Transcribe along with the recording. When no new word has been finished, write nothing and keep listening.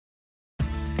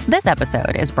This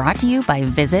episode is brought to you by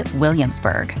Visit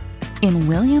Williamsburg. In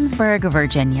Williamsburg,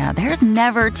 Virginia, there's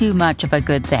never too much of a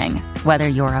good thing. Whether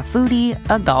you're a foodie,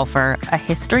 a golfer, a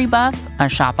history buff, a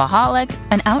shopaholic,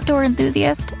 an outdoor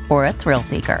enthusiast, or a thrill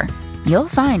seeker, you'll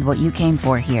find what you came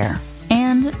for here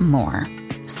and more.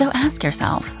 So ask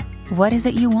yourself, what is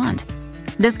it you want?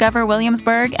 Discover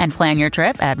Williamsburg and plan your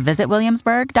trip at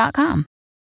visitwilliamsburg.com.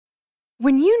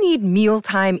 When you need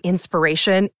mealtime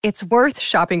inspiration, it's worth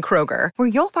shopping Kroger, where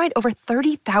you'll find over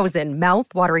 30,000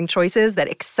 mouth-watering choices that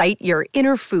excite your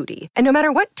inner foodie. And no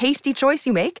matter what tasty choice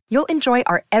you make, you'll enjoy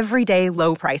our everyday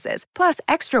low prices, plus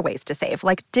extra ways to save,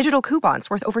 like digital coupons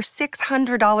worth over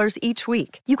 $600 each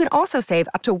week. You can also save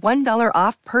up to $1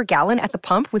 off per gallon at the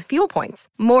pump with fuel points.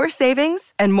 More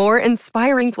savings and more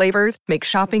inspiring flavors make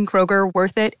shopping Kroger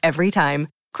worth it every time.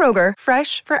 Kroger,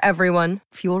 fresh for everyone.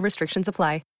 Fuel restrictions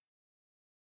apply.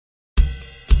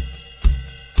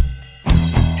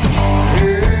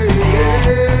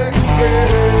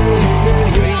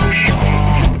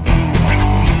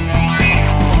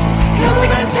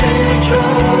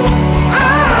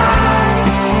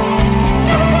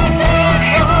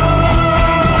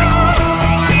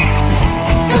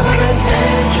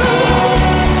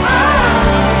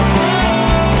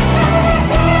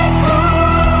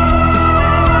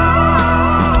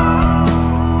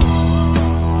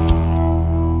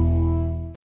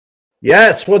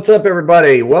 Yes, what's up,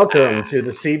 everybody? Welcome to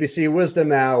the CBC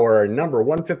Wizdumb Hour, number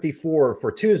 154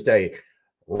 for Tuesday,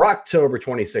 October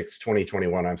 26,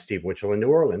 2021. I'm Steve Witchell in New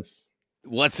Orleans.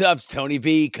 What's up? It's Tony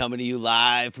B coming to you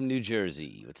live from New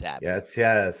Jersey. What's happening?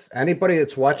 Yes. Anybody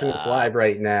that's watching us live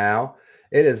right now,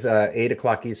 it is 8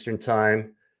 o'clock Eastern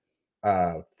Time,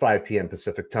 5 p.m.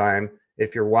 Pacific Time.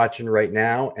 If you're watching right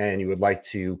now and you would like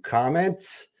to comment,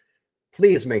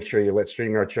 please make sure you let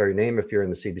StreamYard share your name. If you're in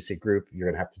the CBC group, you're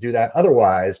going to have to do that.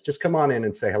 Otherwise, just come on in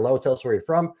and say hello. Tell us where you're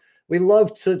from. We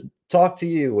love to talk to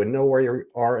you and know where you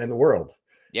are in the world.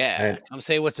 Yeah, come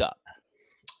say what's up.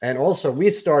 And also,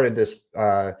 we started this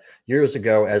years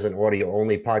ago as an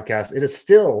audio-only podcast. It is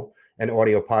still an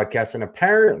audio podcast, and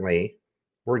apparently,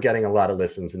 we're getting a lot of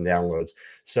listens and downloads.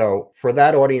 So for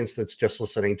that audience that's just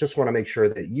listening, just want to make sure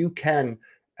that you can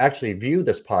actually view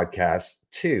this podcast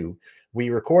too. We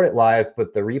record it live,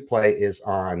 but the replay is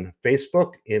on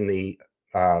Facebook in the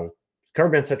Cover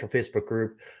Band Central Facebook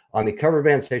group, on the Cover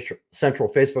Band Central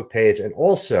Facebook page, and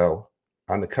also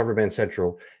on the Cover Band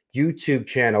Central YouTube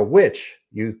channel, which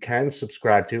you can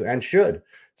subscribe to and should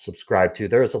subscribe to.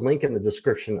 There's a link in the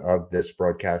description of this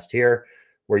broadcast here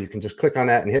where you can just click on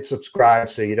that and hit subscribe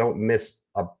so you don't miss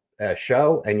a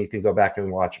show, and you can go back and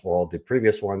watch all the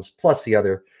previous ones, plus the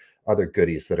other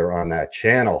goodies that are on that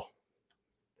channel.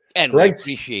 And we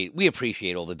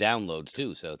appreciate all the downloads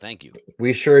too. So thank you.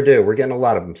 We sure do. We're getting a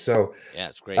lot of them. So yeah,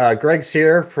 it's great. Greg's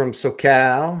here from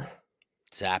SoCal.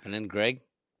 What's happening, Greg?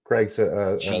 Greg's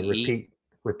a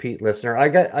repeat listener. I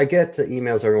get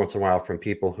emails every once in a while from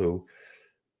people who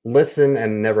listen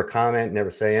and never comment,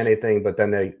 never say anything. But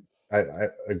then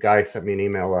a guy sent me an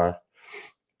email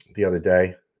the other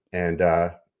day and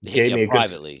gave me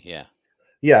privately,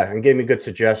 and gave me a good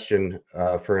suggestion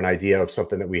for an idea of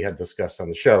something that we had discussed on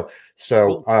the show.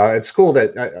 So cool. It's cool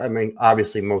that, I mean,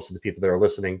 obviously most of the people that are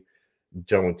listening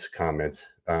don't comment,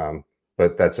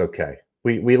 but that's okay.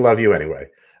 We love you anyway.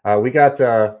 We got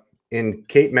in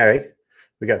Cape May,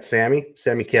 we got Sammy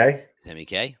K. Sammy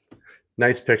K.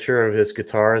 Nice picture of his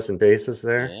guitars and basses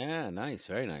there. Yeah, nice.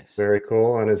 Very nice. Very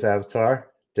cool on his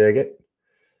avatar. Dig it.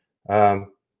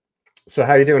 So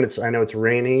how you doing? I know it's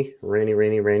rainy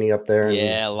up there.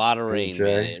 Yeah, a lot of rain,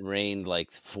 man. It rained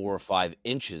like 4 or 5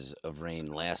 inches of rain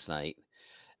last night.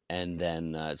 And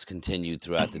then it's continued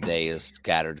throughout the day as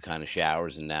scattered kind of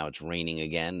showers. And now it's raining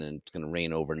again, and it's going to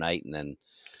rain overnight. And then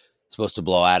it's supposed to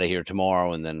blow out of here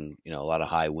tomorrow. And then, a lot of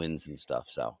high winds and stuff.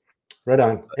 So right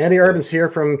on. Andy Urban's here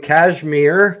from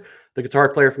Kashmir, the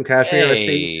guitar player from Kashmir.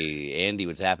 Hey, Andy,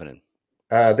 what's happening?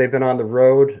 They've been on the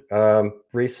road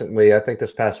recently. I think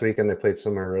this past weekend they played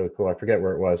somewhere really cool. I forget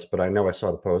where it was, but I know I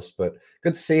saw the post. But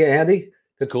good to see you, Andy.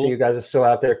 Good to see you guys are still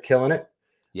out there killing it.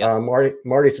 Yeah,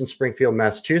 Marty's in Springfield,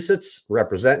 Massachusetts,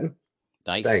 representing.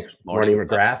 Nice. Thanks, Marty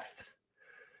McGrath.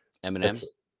 Eminem.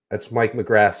 That's Mike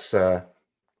McGrath's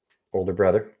older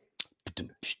brother,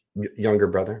 younger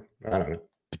brother. I don't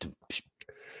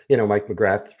know. Mike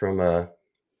McGrath from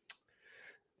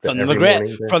From the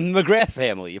McGrath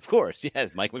family, of course.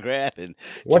 Yes, Mike McGrath and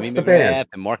What's Jimmy the McGrath band?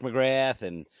 And Mark McGrath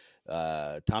and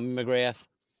Tommy McGrath.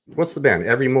 What's the band?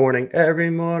 Every morning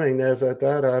there's a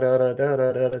da da da da da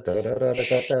da da da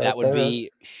da. That would be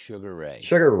Sugar Ray.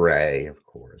 Sugar Ray, of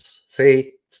course.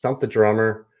 See, Stump the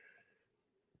drummer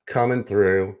coming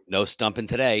through. No stumping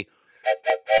today.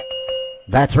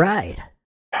 That's right.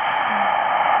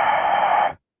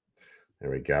 There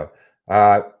we go.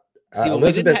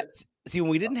 Elizabeth. When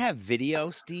we didn't have video,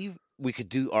 Steve, we could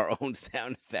do our own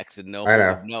sound effects and no one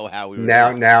would know how we were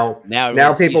doing. Now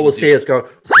people will see us go.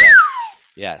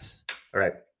 Yes. All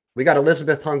right. We got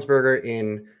Elizabeth Hunsberger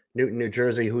in Newton, New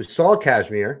Jersey, who saw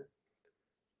Kashmir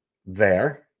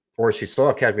there, or she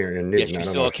saw Kashmir in Newton. Yeah, she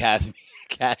saw Kashmir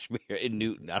in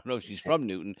Newton. I don't know if she's from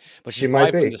Newton, but she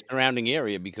might be from the surrounding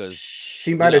area because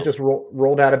she might have just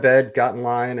rolled out of bed, got in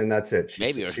line, and that's it.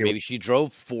 Maybe she drove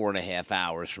 4.5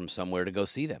 hours from somewhere to go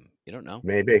see them. You don't know.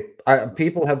 Maybe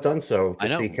people have done so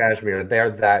to see Kashmir. They're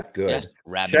that good. Yes,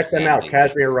 check them out.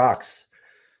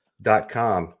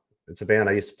 KashmirRocks.com. It's a band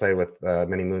I used to play with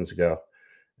many moons ago,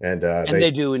 and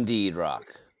they do indeed rock.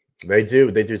 They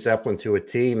do Zeppelin to a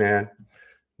T, man.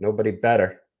 Nobody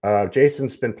better.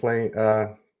 Jason's been playing.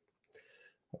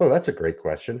 That's a great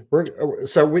question.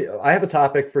 I have a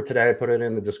topic for today. I put it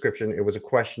in the description. It was a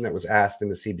question that was asked in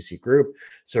the CBC group.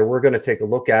 So we're going to take a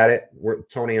look at it.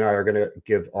 Tony and I are going to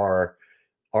give our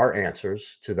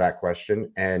answers to that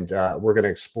question, and we're going to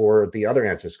explore the other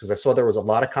answers because I saw there was a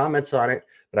lot of comments on it,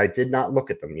 but I did not look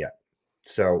at them yet.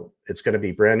 So it's going to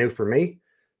be brand new for me,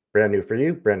 brand new for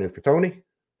you, brand new for Tony.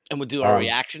 And we'll do our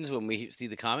reactions when we see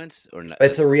the comments, or no?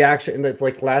 It's a reaction. It's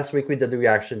like last week we did the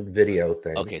reaction video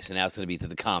thing. Okay, so now it's going to be to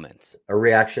the comments. A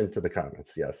reaction to the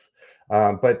comments, yes.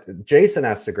 But Jason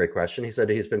asked a great question. He said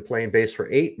he's been playing bass for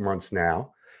 8 months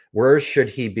now. Where should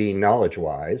he be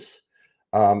knowledge-wise?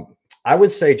 I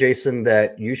would say, Jason,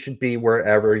 that you should be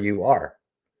wherever you are.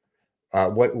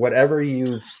 Whatever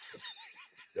you've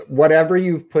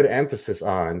put emphasis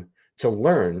on to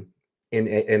learn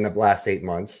in the last 8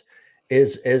 months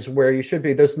is where you should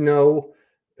be. There's no,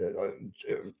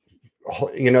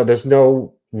 there's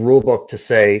no rule book to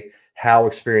say how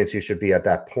experienced you should be at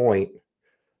that point.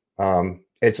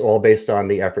 It's all based on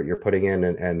the effort you're putting in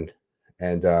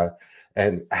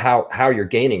and how you're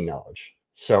gaining knowledge.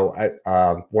 So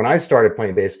when I started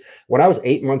playing bass, when I was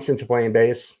 8 months into playing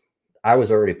bass, I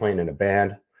was already playing in a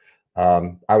band.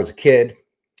 I was a kid,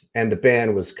 and the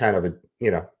band was kind of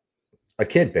a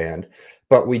kid band,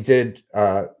 but we did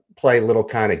play little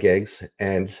kind of gigs,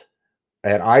 and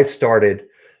I started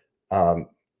when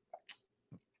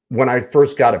I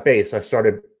first got a bass. I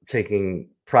started taking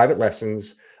private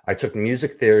lessons. I took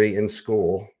music theory in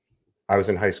school. I was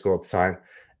in high school at the time,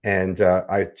 and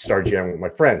I started jamming with my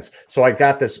friends. So I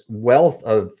got this wealth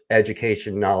of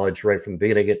education knowledge right from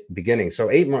the beginning. So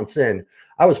 8 months in,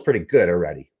 I was pretty good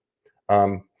already.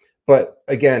 But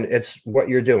again, it's what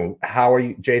you're doing. How are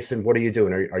you, Jason? What are you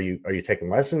doing? Are you taking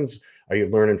lessons? Are you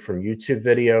learning from YouTube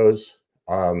videos?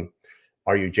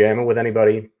 Are you jamming with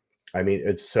anybody? I mean,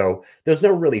 there's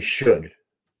no really should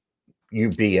you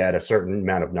be at a certain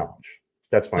amount of knowledge.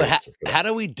 That's my answer. How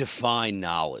do we define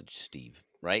knowledge, Steve?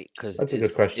 Right? Because that's a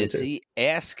good question. Is he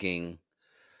asking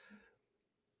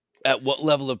at what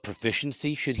level of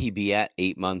proficiency should he be at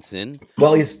 8 months in?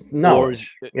 Well, he's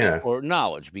knowledge. Or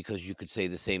knowledge, because you could say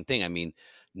the same thing. I mean,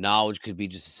 knowledge could be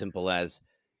just as simple as,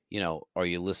 are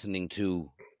you listening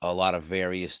to a lot of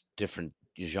various different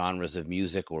genres of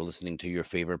music, or listening to your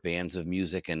favorite bands of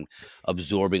music and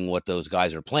absorbing what those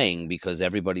guys are playing, because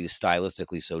everybody is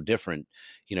stylistically so different.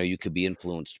 You could be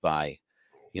influenced by,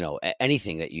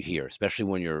 anything that you hear, especially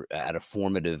when you're at a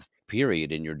formative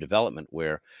period in your development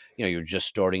where, you're just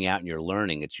starting out and you're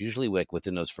learning. It's usually like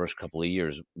within those first couple of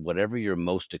years, whatever you're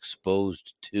most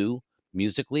exposed to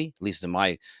musically, at least in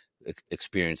my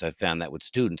experience, I've found that with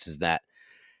students, is that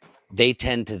they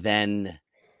tend to then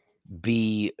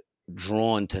be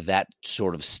drawn to that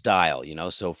sort of style,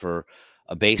 so for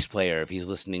a bass player, if he's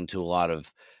listening to a lot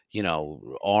of,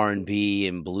 R&B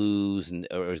and blues,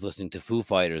 or is listening to Foo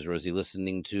Fighters, or is he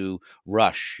listening to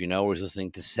Rush, or is listening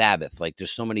to Sabbath? Like,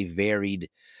 there's so many varied,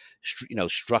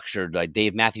 structured, like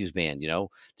Dave Matthews Band,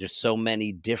 there's so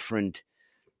many different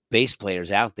bass players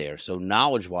out there. So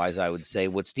knowledge wise, I would say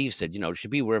what Steve said, it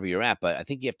should be wherever you're at, but I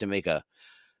think you have to make a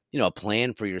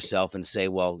plan for yourself and say,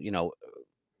 well,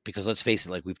 because let's face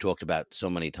it, like we've talked about so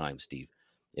many times, Steve,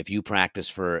 if you practice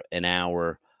for an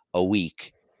hour a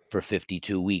week for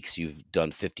 52 weeks, you've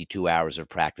done 52 hours of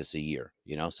practice a year,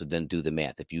 so then do the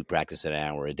math. If you practice an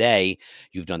hour a day,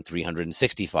 you've done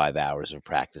 365 hours of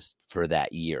practice for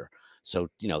that year. So,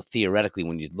 theoretically,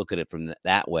 when you look at it from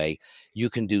that way, you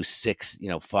can do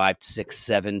 5, 6,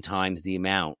 7 times the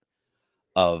amount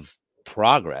of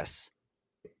progress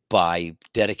by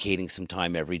dedicating some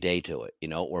time every day to it,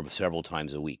 or several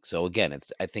times a week. So again,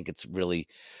 I think it's really,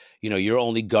 you're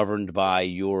only governed by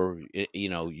your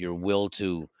will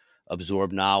to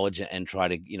absorb knowledge and try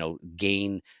to,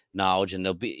 gain knowledge. And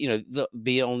they'll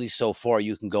be only so far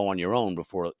you can go on your own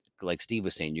before, like Steve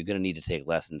was saying, you're going to need to take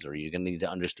lessons, or you're going to need to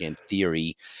understand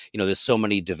theory. There's so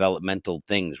many developmental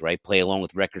things, right? Play along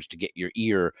with records to get your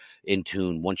ear in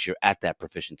tune once you're at that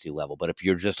proficiency level. But if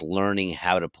you're just learning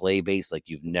how to play bass like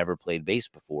you've never played bass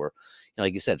before,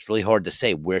 like you said, it's really hard to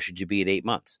say, where should you be at 8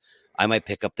 months? I might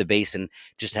pick up the bass and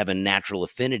just have a natural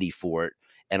affinity for it,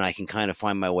 and I can kind of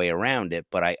find my way around it,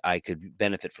 but I could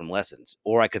benefit from lessons.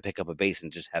 Or I could pick up a bass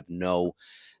and just have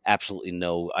absolutely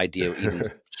no idea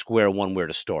even square one where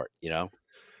to start,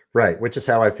 Right, which is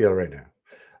how I feel right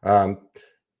now.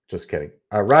 Just kidding.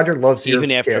 Roger loves your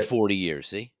even after kit. 40 years.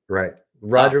 See, right.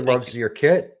 Roger loves your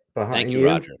kit behind Thank you,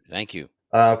 Roger. Thank you.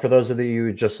 For those of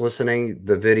you just listening,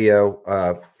 the video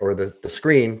or the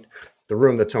screen, the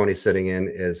room that Tony's sitting in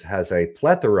has a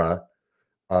plethora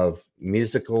of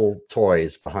musical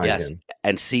toys behind him.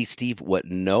 And see, Steve, what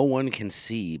no one can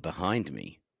see behind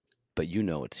me, but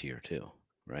it's here too,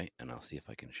 right? And I'll see if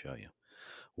I can show you.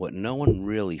 What no one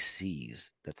really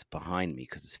sees that's behind me,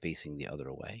 because it's facing the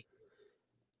other way,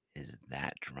 is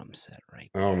that drum set right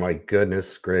there. Oh my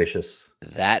goodness gracious!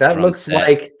 That looks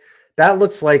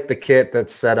like the kit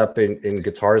that's set up in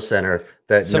Guitar Center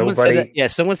that someone nobody. Said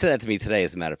that, someone said that to me today.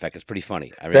 As a matter of fact, it's pretty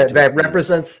funny. That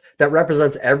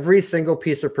represents every single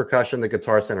piece of percussion the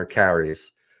Guitar Center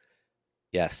carries.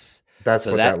 Yes, that's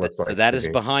what that looks like. So that is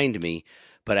behind me,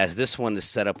 but as this one is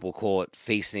set up, we'll call it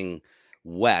facing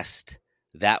west.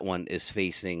 That one is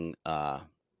facing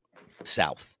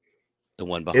south. The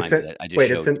one behind me that I just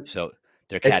showed you. So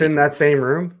it's in that same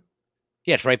room?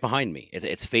 Yeah, it's right behind me.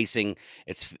 It's facing.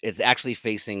 It's actually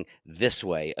facing this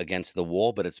way against the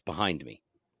wall, but it's behind me.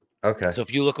 Okay. So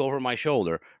if you look over my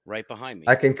shoulder, right behind me,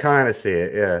 I can kind of see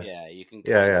it. Yeah. Yeah, you can.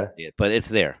 See it, but it's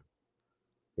there.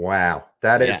 Wow,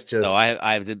 that is just. So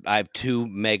I have 2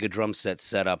 mega drum sets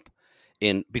set up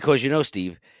because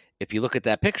Steve, if you look at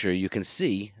that picture, you can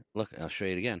see. Look, I'll show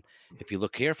you it again. If you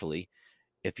look carefully,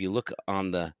 if you look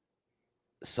on the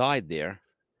side there,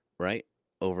 right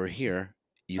over here,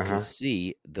 you can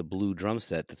see the blue drum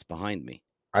set that's behind me.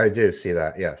 I do see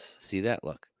that. Yes. See that?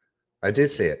 Look. I do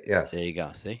see it. Yes. There you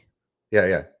go. See?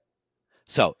 Yeah.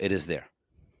 So it is there.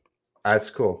 That's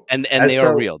cool. And they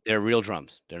are real. They're real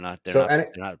drums. They're not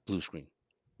blue screen.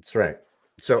 That's right.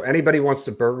 So anybody wants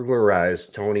to burglarize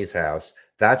Tony's house,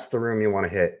 that's the room you want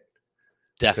to hit.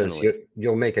 Definitely.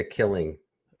 You'll make a killing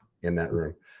in that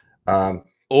room.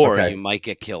 Or you might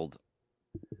get killed.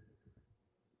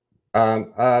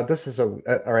 This is all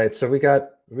right. So we got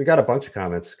a bunch of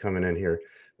comments coming in here,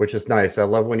 which is nice. I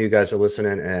love when you guys are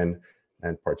listening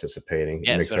and participating.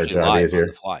 Yeah, it makes our especially job live easier. on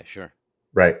the fly, sure.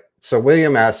 Right. So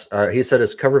William asks, he said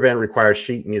his cover band requires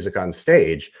sheet music on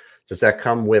stage. Does that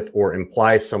come with or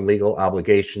imply some legal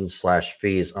obligations /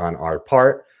 fees on our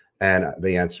part? And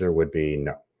the answer would be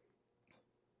no.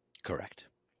 Correct.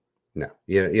 No,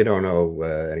 you don't know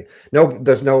any. No,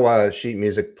 there's no sheet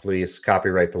music police,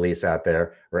 copyright police out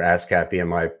there, or ASCAP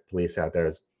BMI police out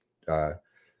there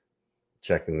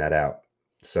checking that out.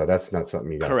 So that's not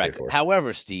something you got to pay for.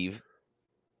 However, Steve,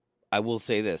 I will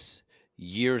say this: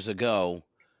 years ago,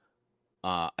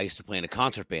 I used to play in a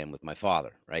concert band with my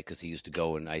father, right? Because he used to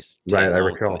go and I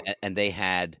recall, and they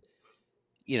had,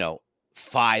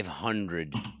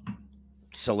 500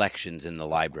 selections in the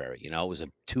library. It was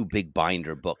 2 big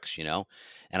binder books, and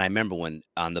I remember when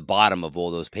on the bottom of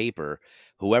all those paper,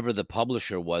 whoever the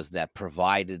publisher was that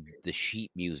provided the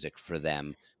sheet music for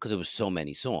them, because it was so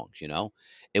many songs,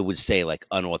 it would say like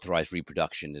unauthorized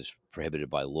reproduction is prohibited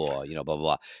by law, blah, blah,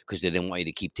 blah, because they didn't want you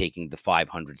to keep taking the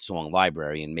 500 song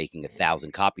library and making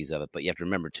 1,000 copies of it. But you have to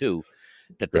remember too,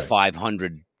 that the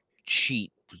 500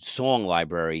 sheet song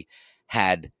library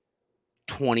had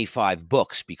 25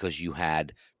 books, because you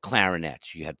had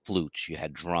clarinets, you had flutes, you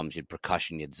had drums, you had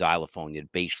percussion, you had xylophone, you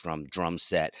had bass drum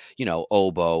set,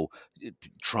 oboe,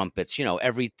 trumpets,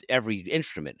 every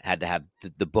instrument had to have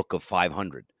the book of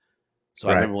 500. So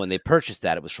I remember when they purchased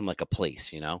that, it was from like a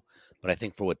place, but I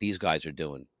think for what these guys are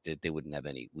doing, they wouldn't have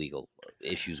any legal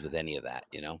issues with any of that,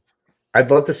 I'd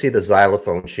love to see the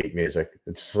xylophone sheet music.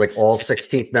 It's like all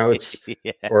 16th notes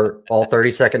or all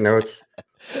 32nd notes.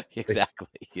 Exactly.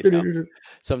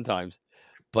 Sometimes,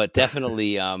 but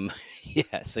definitely,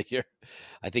 so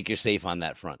I think you're safe on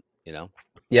that front,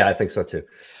 Yeah, I think so too.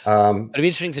 It'd be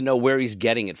interesting to know where he's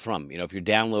getting it from. If you're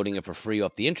downloading it for free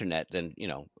off the internet, then,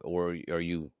 or are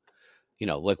you,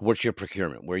 like, what's your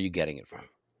procurement? Where are you getting it from?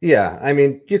 Yeah. I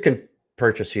mean, you can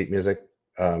purchase sheet music,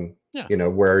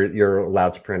 where you're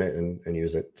allowed to print it and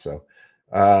use it. So,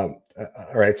 all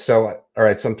right.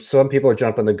 Some people are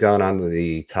jumping the gun on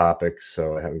the topic,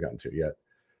 so I haven't gotten to it yet.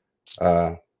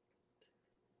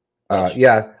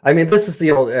 Yeah, I mean, this is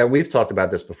the old. We've talked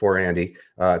about this before, Andy.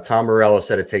 Tom Morello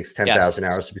said it takes 10,000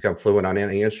 hours to become fluent on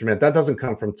any instrument. That doesn't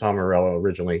come from Tom Morello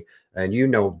originally, and you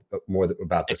know more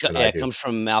about this than I do. It comes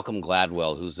from Malcolm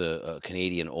Gladwell, who's a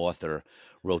Canadian author.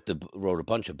 Wrote a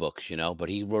bunch of books, but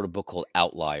he wrote a book called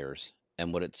Outliers,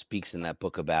 and what it speaks in that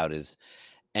book about is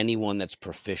anyone that's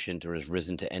proficient or has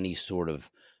risen to any sort of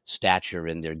stature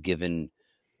in their given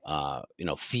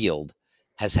field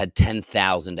has had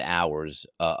 10,000 hours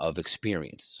of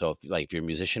experience. So if you're a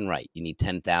musician, right, you need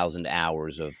 10,000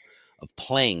 hours of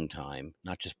playing time,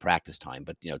 not just practice time,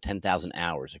 but 10,000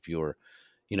 hours. If you're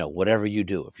whatever you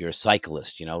do, if you're a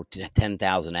cyclist,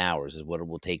 10,000 hours is what it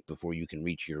will take before you can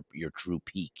reach your true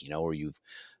peak, or you've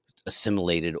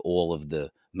assimilated all of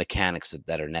the mechanics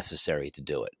that are necessary to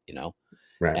do it,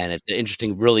 Right. And it's an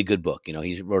interesting, really good book.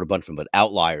 He wrote a bunch of them, but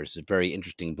Outliers is a very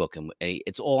interesting book. And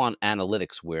it's all on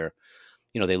analytics where,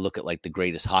 they look at like the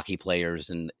greatest hockey players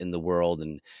in the world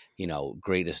and,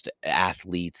 greatest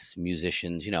athletes,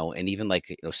 musicians, and even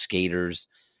like, skaters.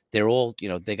 They're all,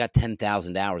 they got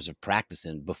 10,000 hours of practice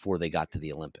in before they got to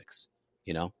the Olympics,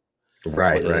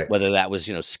 Right. Whether that was,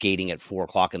 skating at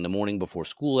 4:00 in the morning before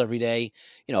school every day,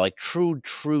 like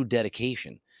true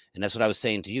dedication. And that's what I was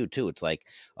saying to you too. It's like,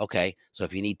 okay, so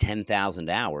if you need 10,000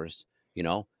 hours,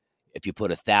 if you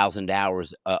put 1,000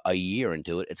 hours a year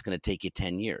into it, it's going to take you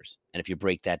 10 years. And if you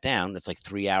break that down, it's like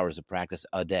 3 hours of practice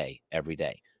a day, every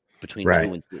day, between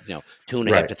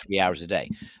 2.5 to 3 hours a day,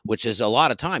 which is a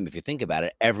lot of time. If you think about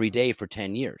it, every day for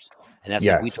 10 years. And that's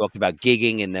like we talked about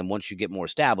gigging. And then once you get more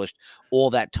established, all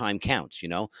that time counts,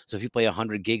 So if you play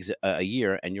 100 gigs a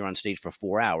year and you're on stage for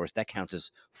 4 hours, that counts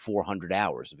as 400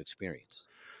 hours of experience.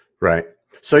 Right.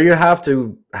 So you have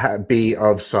to be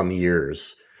of some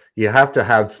years. You have to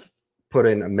have put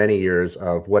in many years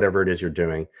of whatever it is you're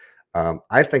doing.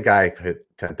 I think I hit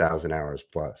 10,000 hours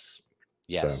plus.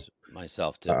 Yes, so,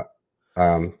 myself too.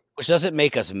 Which doesn't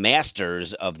make us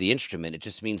masters of the instrument. It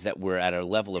just means that we're at a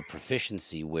level of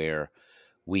proficiency where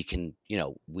we can,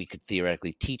 we could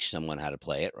theoretically teach someone how to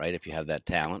play it, right? If you have that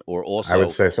talent, or also I would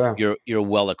say so. You're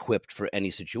well equipped for any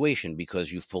situation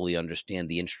because you fully understand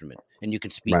the instrument and you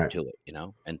can speak to it,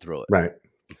 and through it. Right.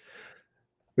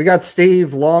 We got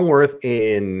Steve Longworth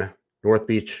in North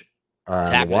Beach,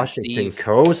 the Washington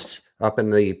coast, up in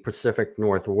the Pacific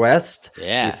Northwest.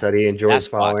 Yeah. He said he enjoys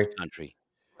following. Country.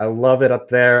 I love it up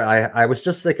there. I was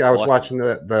just thinking, I was watching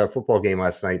the football game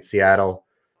last night, Seattle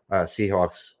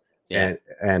Seahawks. Yeah.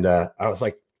 And I was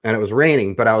like, and it was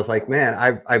raining, but I was like, man,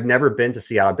 I've never been to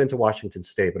Seattle. I've been to Washington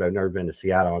State, but I've never been to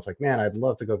Seattle. I was like, man, I'd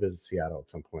love to go visit Seattle at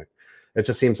some point. It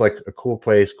just seems like a cool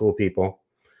place, cool people.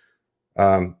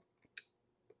 A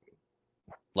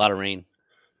lot of rain.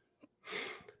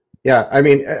 Yeah, I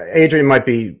mean, Adrian might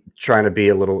be trying to be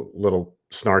a little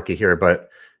snarky here, but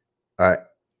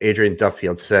Adrian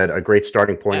Duffield said a great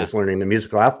starting point is learning the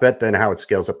musical alphabet, then how it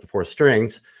scales up to 4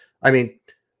 strings. I mean,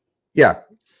 yeah,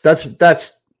 that's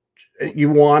you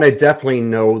want to definitely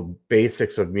know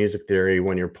basics of music theory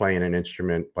when you're playing an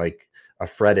instrument, like a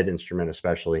fretted instrument,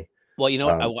 especially.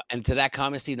 Well, and to that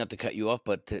comment, Steve, not to cut you off,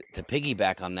 but to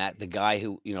piggyback on that, the guy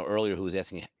who, earlier who was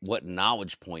asking what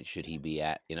knowledge point should he be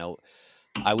at,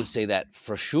 I would say that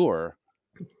for sure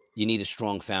you need a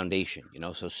strong foundation,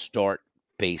 so start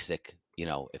basic,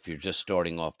 if you're just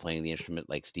starting off playing the instrument,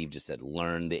 like Steve just said,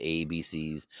 learn the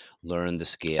ABCs, learn the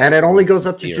scale. And it only goes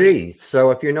up to G.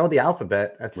 So if you know the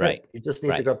alphabet, that's it. You just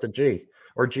need to go up to G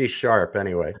or G sharp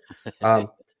anyway.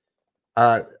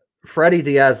 Freddie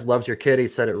Diaz loves your kit. He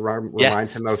said it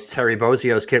reminds him of Terry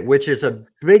Bozzio's kit, which is a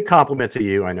big compliment to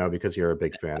you. I know, because you're a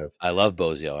big fan of. I love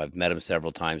Bozzio. I've met him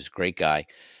several times. Great guy.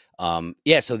 So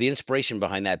the inspiration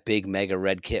behind that big mega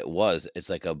red kit it's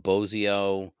like a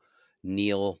Bozzio,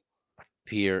 Neil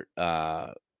Peart,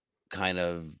 kind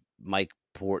of Mike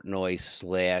Portnoy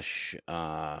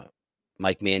 /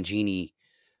 Mike Mangini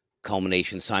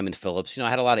culmination, Simon Phillips. I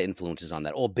had a lot of influences on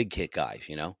that. All big kit guys,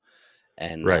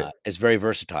 and it's very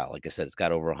versatile. Like I said, it's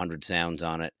got over 100 sounds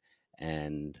on it,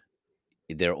 and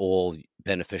they're all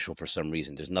beneficial for some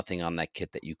reason. There's nothing on that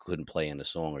kit that you couldn't play in a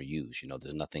song or use.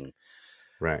 There's nothing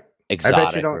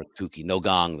exotic or kooky. No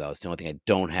gong, though. It's the only thing I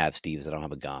don't have, Steve, is I don't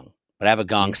have a gong. But I have a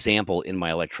gong sample in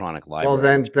my electronic library. Well,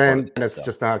 then it's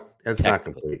just not. It's not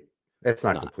complete. It's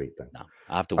not complete then. No,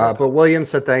 I have to work. But William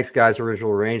said, "Thanks, guys.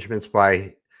 Original arrangements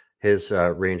by his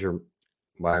Ranger."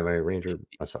 By my Ranger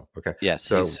myself. Okay. Yes.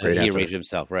 So he arranged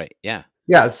himself. Right. Yeah.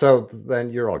 Yeah. So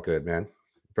then you're all good, man.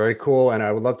 Very cool. And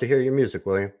I would love to hear your music,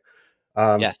 William.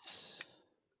 Yes.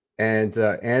 And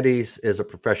Andy is a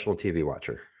professional TV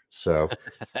watcher. So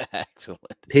excellent.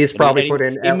 he's probably put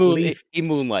in at he least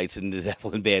moonlights in the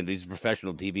Zeppelin band. He's a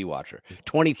professional TV watcher.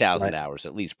 20,000 hours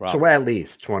at least, probably. So at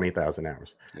least 20,000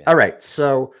 hours. Yeah. All right.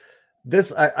 So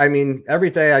this, I mean, every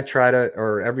day I try to,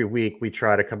 or every week we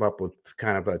try to come up with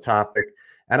kind of a topic,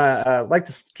 and I like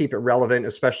to keep it relevant,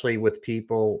 especially with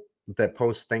people that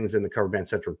post things in the Cover Band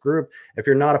Central group. If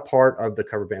you're not a part of the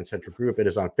Cover Band Central group, it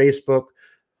is on Facebook.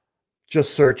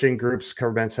 Just searching groups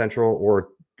Cover Band Central,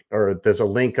 or there's a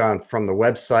link on from the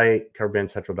website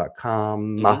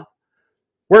coverbandcentral.com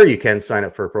where you can sign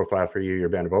up for a profile for you, your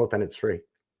band, or both, and it's free,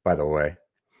 by the way.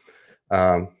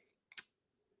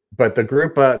 But the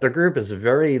group is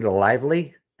very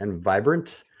lively and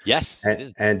vibrant. Yes, it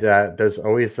is. And there's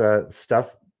always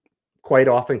stuff, quite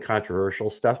often controversial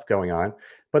stuff going on.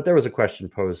 But there was a question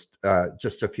posed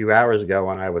just a few hours ago,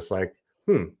 and I was like,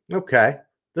 okay,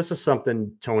 this is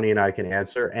something Tony and I can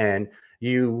answer, and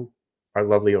you, our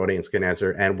lovely audience, can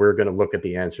answer, and we're going to look at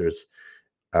the answers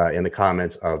in the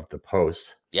comments of the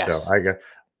post. Yes. So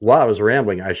while I was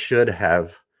rambling, I should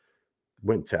have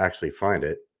went to actually find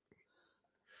it.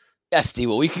 Yes, Steve.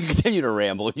 Well, we can continue to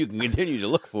ramble. You can continue to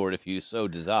look for it if you so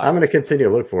desire. I'm going to continue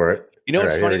to look for it. You know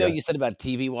what's funny, though? You said about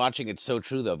TV watching. It's so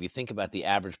true, though. If you think about the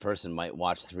average person might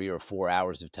watch 3 or 4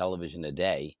 hours of television a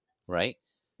day, right?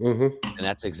 And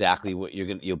that's exactly what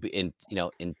you'll be in,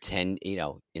 in 10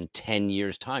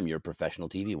 years' time, you're a professional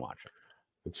TV watcher.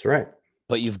 That's right.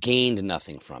 But you've gained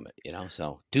nothing from it,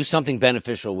 so do something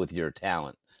beneficial with your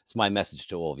talent. It's my message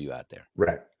to all of you out there.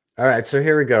 Right. All right. So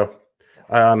here we go.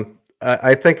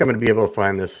 I think I'm going to be able to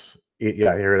find this.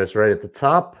 Yeah, here it is right at the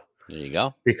top. There you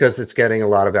go. Because it's getting a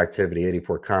lot of activity,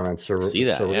 84 comments. So we're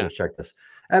going to check this.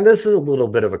 And this is a little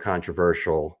bit of a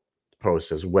controversial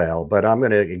post as well, but I'm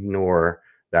going to ignore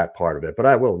that part of it, but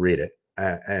I will read it.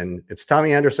 And it's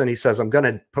Tommy Anderson. He says, I'm going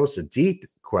to post a deep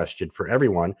question for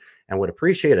everyone and would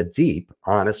appreciate a deep,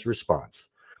 honest response.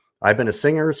 I've been a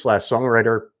singer /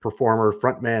 songwriter, performer,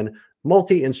 frontman,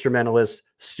 multi-instrumentalist,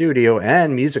 studio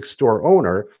and music store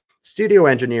owner, studio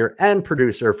engineer, and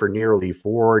producer for nearly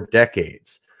 4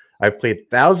 decades. I've played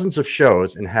thousands of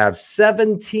shows and have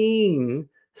 17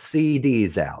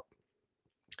 CDs out.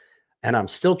 And I'm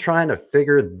still trying to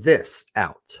figure this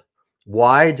out.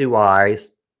 Why do I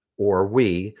or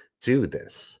we do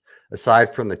this?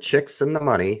 Aside from the chicks and the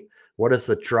money, what is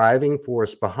the driving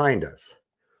force behind us?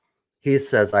 He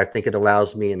says, I think it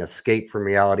allows me an escape from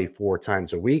reality 4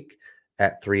 times a week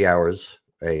at 3 hours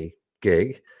a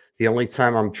gig. The only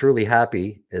time I'm truly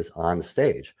happy is on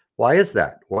stage. Why is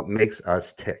that? What makes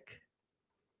us tick?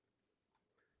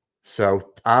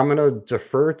 So I'm going to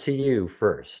defer to you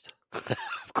first.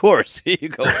 Of course. You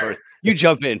go first. You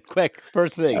jump in quick.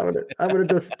 First thing. I'm going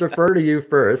to defer to you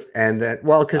first. And then,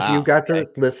 because you got to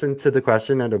listen to the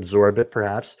question and absorb it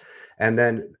perhaps. And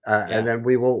then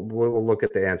we will look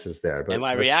at the answers there. But and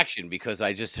my reaction, because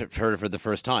I just heard it for the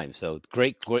first time. So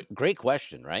great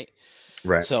question, right?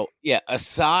 Right. So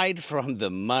aside from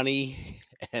the money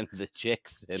and the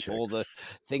chicks and all the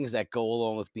things that go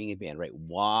along with being a band, right?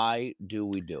 Why do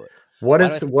we do it? What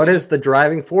is the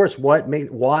driving force?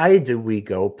 Why do we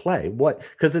go play?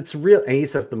 Because it's real. And he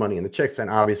says the money and the chicks, and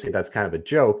obviously that's kind of a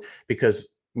joke because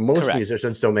most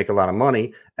musicians don't make a lot of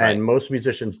money, and most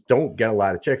musicians don't get a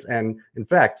lot of chicks. And in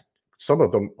fact, some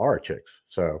of them are chicks.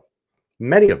 So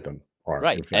many of them are.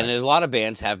 Right. And a lot of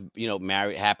bands have,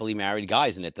 happily married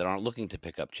guys in it that aren't looking to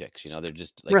pick up chicks. They're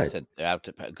just, like I said, they're out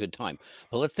to have a good time.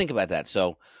 But let's think about that.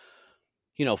 So,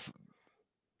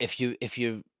 if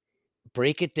you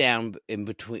break it down in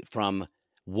between from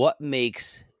what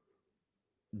makes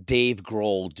Dave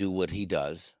Grohl do what he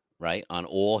does, right, on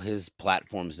all his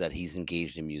platforms that he's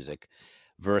engaged in music,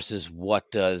 versus what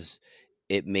does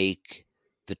it make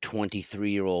the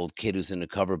 23-year-old kid who's in a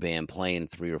cover band playing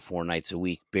 3 or 4 nights a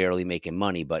week, barely making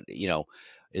money, but,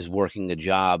 is working a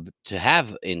job to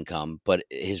have income, but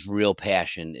his real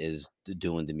passion is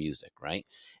doing the music, right?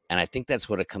 And I think that's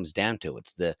what it comes down to.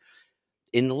 It's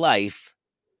in life,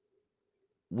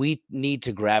 we need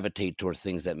to gravitate towards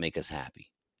things that make us happy.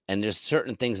 And there's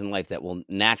certain things in life that will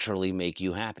naturally make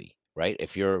you happy, right?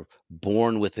 If you're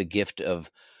born with the gift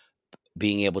of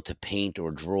being able to paint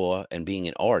or draw and being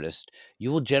an artist,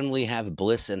 you will generally have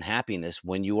bliss and happiness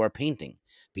when you are painting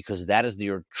because that is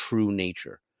your true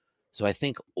nature. So I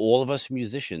think all of us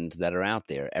musicians that are out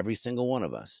there, every single one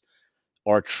of us,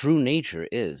 our true nature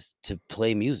is to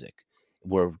play music.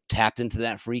 We're tapped into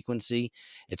that frequency.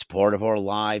 It's part of our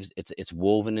lives. It's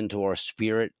woven into our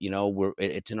spirit.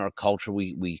 It's in our culture.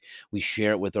 We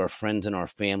share it with our friends and our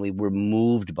family. We're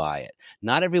moved by it.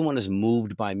 Not everyone is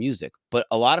moved by music, But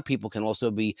a lot of people can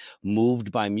also be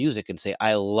moved by music and say,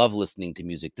 I love listening to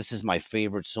music. This is my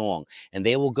favorite song. And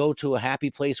they will go to a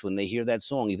happy place when they hear that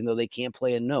song, even though they can't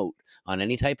play a note on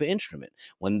any type of instrument.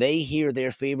 When they hear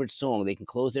their favorite song, they can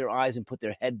close their eyes and put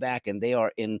their head back, and they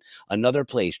are in another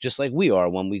place, just like we are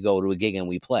when we go to a gig and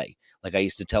we play. Like I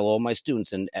used to tell all my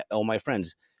students and all my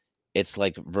friends, it's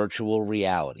like virtual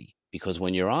reality, because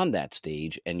when you're on that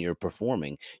stage and you're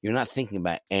performing, you're not thinking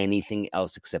about anything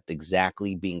else except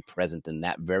exactly being present in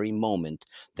that very moment,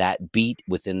 that beat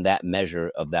within that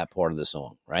measure of that part of the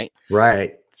song, right?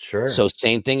 Right. Sure. So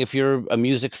same thing if you're a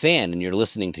music fan and you're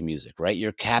listening to music, right?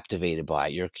 You're captivated by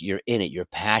it. You're in it. You're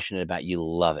passionate about it. You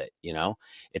love it, you know?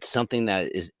 It's something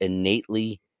that is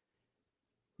innately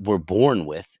we're born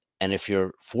with. And if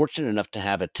you're fortunate enough to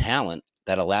have a talent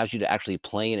that allows you to actually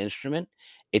play an instrument,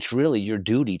 it's really your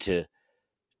duty to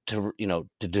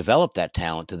develop that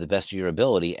talent to the best of your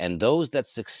ability. And those that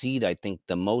succeed, I think,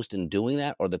 the most in doing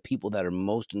that are the people that are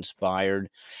most inspired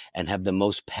and have the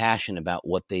most passion about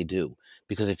what they do.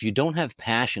 Because if you don't have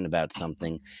passion about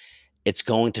something, it's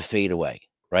going to fade away,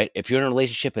 right? If you're in a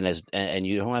relationship and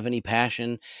you don't have any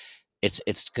passion,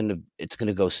 it's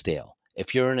gonna go stale.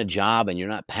 If you're in a job and you're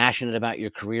not passionate about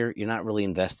your career, you're not really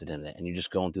invested in it, and you're just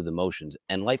going through the motions.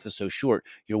 And life is so short;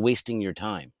 you're wasting your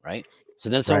time, right? So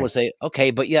then someone would say,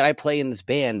 "Okay, but yet I play in this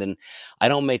band and I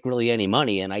don't make really any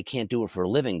money, and I can't do it for a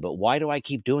living. But why do I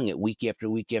keep doing it week after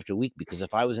week after week? Because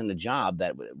if I was in a job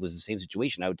that was the same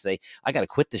situation, I would say I got to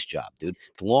quit this job, dude.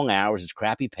 It's long hours, it's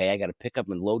crappy pay. I got to pick up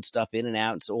and load stuff in and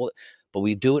out, and so. But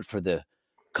we do it for the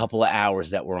couple of hours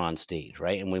that we're on stage,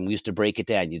 right? And when we used to break it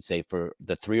down, you'd say for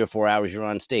the 3 or 4 hours you're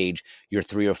on stage, you're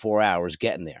 3 or 4 hours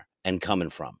getting there and coming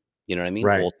from, you know what I mean?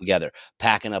 Right. All together,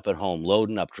 packing up at home,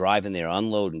 loading up, driving there,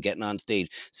 unloading, getting on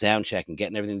stage, sound checking,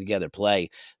 getting everything together, play.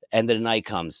 End of the night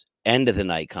comes,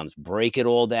 break it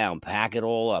all down, pack it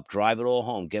all up, drive it all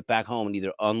home, get back home and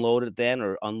either unload it then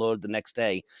or unload it the next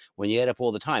day. When you add up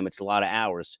all the time, it's a lot of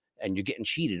hours and you're getting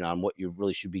cheated on what you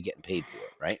really should be getting paid for,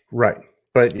 right? Right.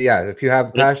 But yeah, if you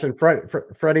have passion,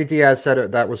 Freddie Diaz said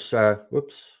it. That was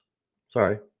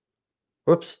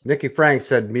Nikki Frank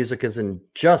said music isn't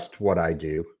just what I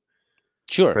do.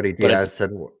 Sure. Freddie Diaz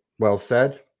said, well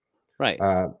said. Right.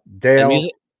 Dale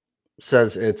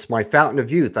says it's my fountain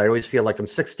of youth. I always feel like I'm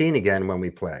 16 again when we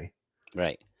play.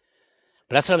 Right.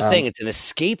 But that's what I'm saying. It's an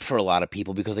escape for a lot of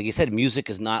people because, like you said, music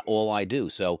is not all I do.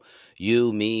 So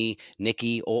you, me,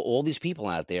 Nikki, all these people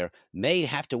out there may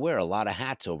have to wear a lot of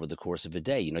hats over the course of a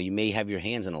day. You know, you may have your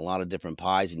hands in a lot of different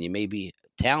pies and you may be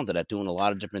talented at doing a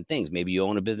lot of different things. Maybe you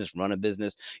own a business, run a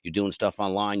business, you're doing stuff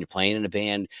online, you're playing in a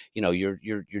band, you know, you're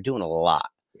doing a lot.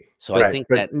 So right. I think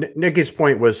that Nikki's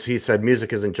point was, he said,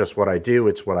 music isn't just what I do,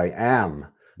 it's what I am.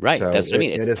 Right. So that's what I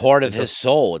mean. It's part of his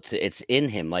soul. It's in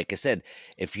him. Like I said,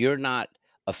 if you're not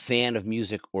a fan of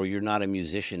music or you're not a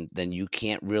musician, then you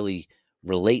can't really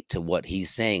relate to what he's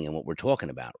saying and what we're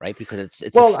talking about, right? Because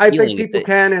it's well, I think people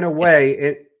can in a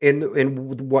way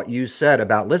in what you said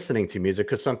about listening to music,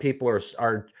 because some people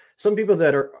are some people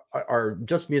that are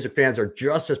just music fans are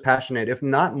just as passionate, if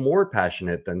not more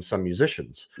passionate than some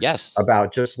musicians. Yes.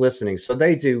 About just listening. So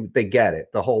they get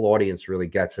it. The whole audience really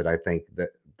gets it. I think that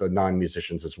the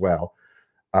non-musicians as well.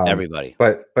 Everybody.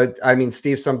 But I mean,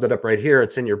 Steve summed it up right here.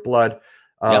 It's in your blood.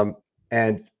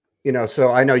 And you know,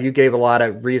 so I know you gave a lot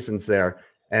of reasons there,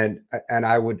 and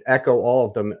I would echo all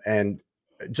of them and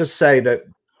just say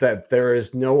that there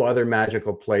is no other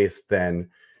magical place than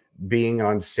being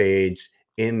on stage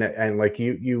and like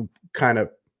you kind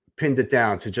of pinned it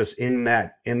down to just in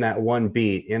that one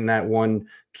beat, in that one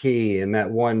key, in that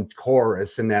one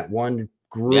chorus, in that one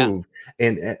groove.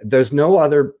 And there's no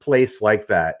other place like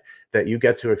that you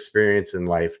get to experience in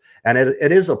life. And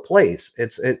it is a place.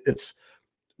 It's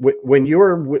when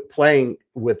you're playing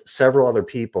with several other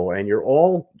people and you're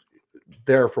all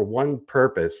there for one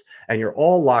purpose and you're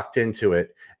all locked into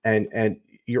it and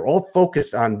you're all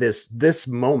focused on this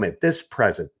moment, this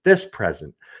present.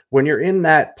 When you're in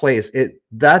that place,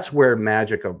 that's where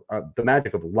the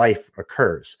magic of life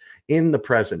occurs, in the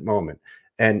present moment.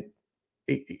 And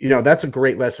you know, that's a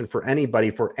great lesson for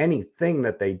anybody, for anything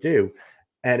that they do.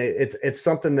 And it's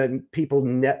something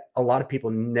that a lot of people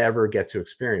never get to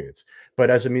experience. But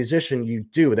as a musician, you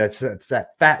do. That's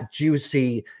that fat,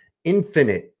 juicy,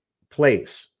 infinite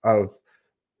place of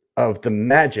the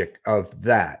magic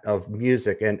of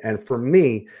music. And for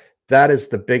me, that is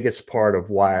the biggest part of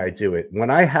why I do it. When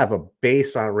I have a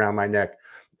bass around my neck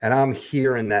and I'm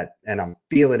hearing that and I'm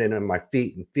feeling it in my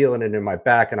feet and feeling it in my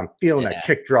back and I'm feeling that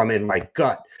kick drum in my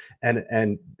gut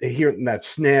and hearing that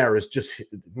snare is just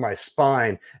my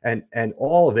spine and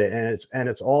all of it. And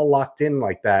it's all locked in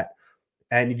like that.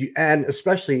 and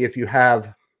especially if you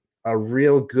have a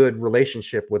real good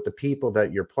relationship with the people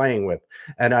that you're playing with.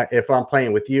 And if I'm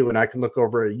playing with you and I can look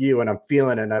over at you and I'm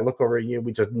feeling it and I look over at you,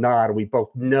 we just nod. We both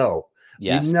know.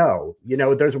 Yes. We know,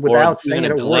 there's without saying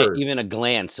a word. Even a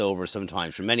glance over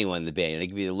sometimes from anyone in the band. They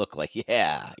give you a look like,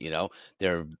 yeah,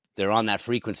 they're on that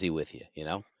frequency with you,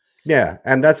 Yeah.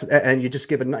 And you just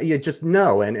give it, you just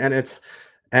know. And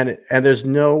there's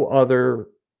no other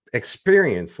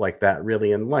experience like that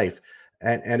really in life.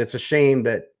 And it's a shame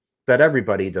that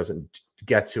everybody doesn't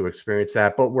get to experience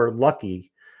that, but we're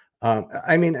lucky.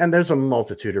 And there's a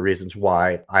multitude of reasons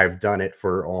why I've done it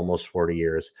for almost 40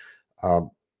 years.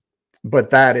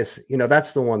 But that is,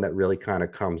 that's the one that really kind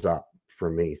of comes up for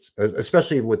me,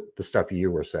 especially with the stuff you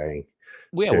were saying.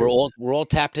 Yeah, we're all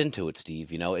tapped into it, Steve.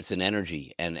 It's an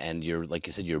energy, and you're, like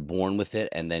you said, you're born with it,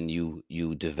 and then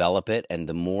you develop it, and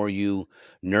the more you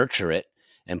nurture it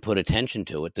and put attention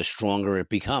to it, the stronger it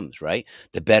becomes, right?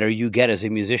 The better you get as a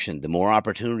musician, the more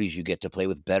opportunities you get to play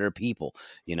with better people,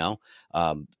 you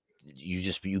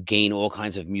gain all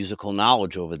kinds of musical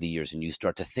knowledge over the years, and you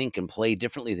start to think and play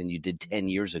differently than you did 10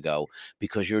 years ago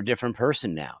because you're a different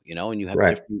person now, and you have a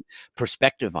different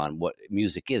perspective on what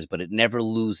music is, but it never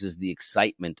loses the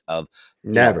excitement of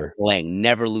playing,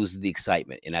 never loses the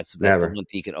excitement. And that's the one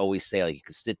thing you can always say, like, you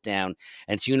can sit down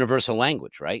and it's universal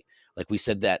language, right? Like we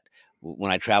said that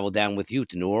when I traveled down with you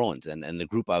to New Orleans, and the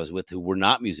group I was with who were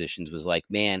not musicians was like,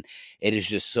 man, it is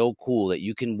just so cool that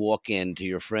you can walk into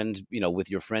your friends,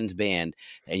 with your friend's band,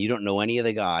 and you don't know any of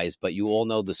the guys, but you all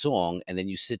know the song. And then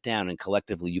you sit down and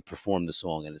collectively you perform the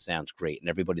song and it sounds great. And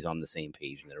everybody's on the same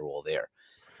page and they're all there.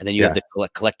 And then you have the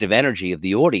collective energy of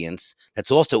the audience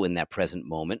that's also in that present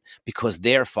moment because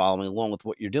they're following along with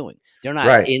what you're doing. They're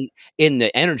not in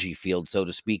the energy field, so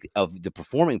to speak, of the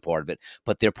performing part of it,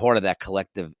 but they're part of that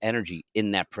collective energy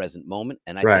in that present moment.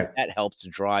 And I think that helps to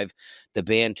drive the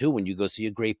band too. When you go see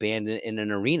a great band in an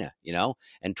arena,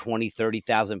 and 20,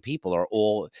 30,000 people are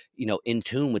all, in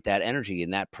tune with that energy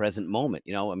in that present moment.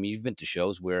 You've been to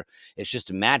shows where it's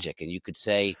just magic, and you could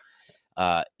say,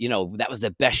 that was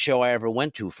the best show I ever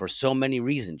went to for so many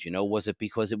reasons. Was it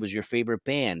because it was your favorite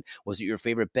band? Was it your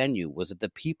favorite venue? Was it the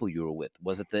people you were with?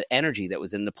 Was it the energy that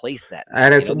was in the place that night?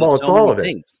 And it's it's all of it.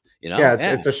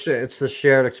 It's the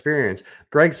shared experience.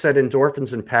 Greg said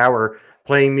endorphins and power.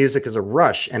 Playing music is a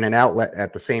rush and an outlet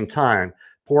at the same time.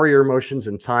 Pour your emotions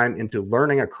and time into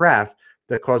learning a craft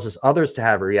that causes others to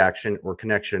have a reaction or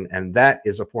connection, and that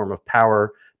is a form of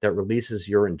power that releases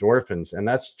your endorphins. And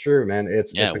that's true, man.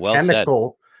 It's a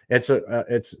chemical.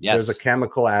 There's a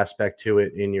chemical aspect to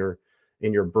it in your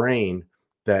brain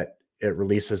that it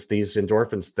releases these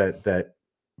endorphins that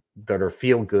are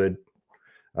feel good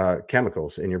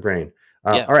chemicals in your brain.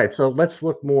 All right, so let's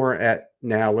look at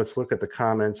the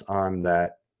comments on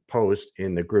that post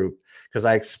in the group, because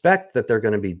I expect that they're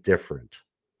going to be different.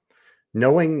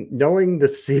 Knowing the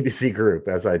CBC group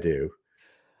as I do.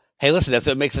 Hey, listen, that's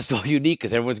what makes us so unique,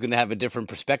 because everyone's going to have a different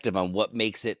perspective on what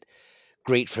makes it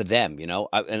great for them,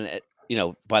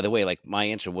 by the way, like, my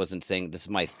answer wasn't saying this is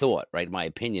my thought, right? My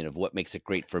opinion of what makes it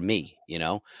great for me,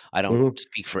 I don't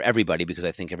speak for everybody because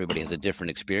I think everybody has a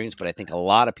different experience, but I think a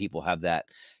lot of people have that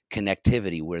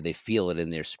connectivity where they feel it in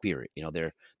their spirit,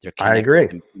 they're connected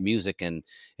to music, and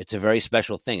it's a very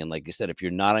special thing. And like you said, if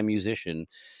you're not a musician,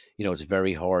 it's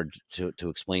very hard to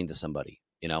explain to somebody.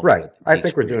 Right. I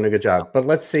think we're doing a good job, but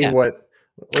let's see what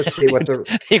I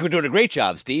think we're doing a great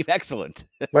job, Steve. Excellent.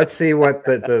 Let's see what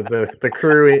the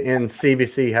crew in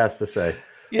CBC has to say.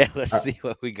 Yeah, let's see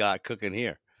what we got cooking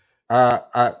here.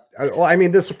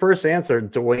 This first answer,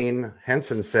 Dwayne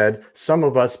Henson said, some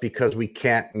of us because we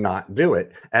can't not do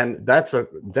it. And that's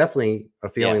definitely a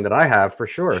feeling that I have for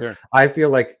sure. I feel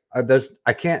like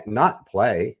I can't not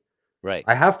play. Right.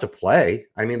 I have to play.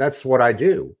 That's what I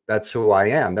do. That's who I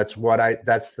am. That's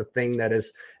the thing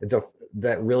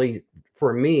that really,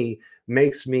 for me,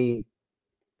 makes me,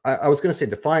 I was going to say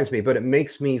defines me, but it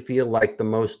makes me feel like the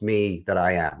most me that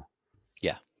I am.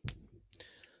 Yeah.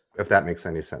 If that makes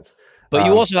any sense. But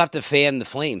you also have to fan the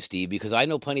flame, Steve, because I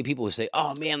know plenty of people who say,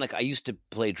 oh man, like, I used to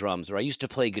play drums or I used to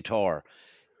play guitar.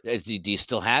 Do you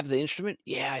still have the instrument?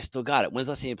 Yeah, I still got it. When's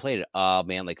the last time you played it? Oh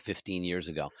man, like 15 years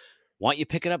ago. Why don't you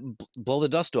pick it up and blow the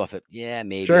dust off it? Yeah,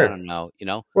 maybe. Sure. I don't know.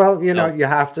 Well, you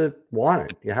have to want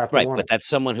it. You have to want it. But that's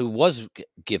someone who was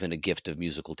given a gift of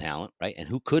musical talent, right? And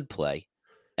who could play,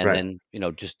 and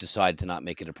then, just decide to not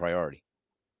make it a priority.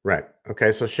 Right.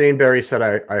 Okay. So Shane Berry said,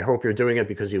 I hope you're doing it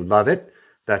because you love it.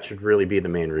 That should really be the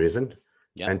main reason.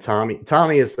 Yeah. And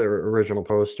Tommy is the original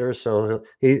poster. So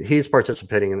he's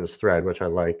participating in this thread, which I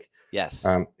like. Yes.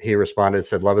 He responded,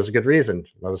 said, love is a good reason.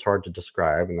 Love is hard to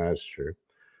describe. And that is true.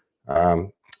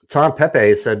 Tom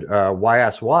Pepe said, why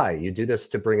ask why? You do this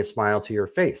to bring a smile to your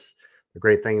face. The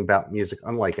great thing about music,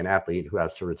 unlike an athlete who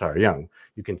has to retire young,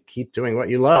 you can keep doing what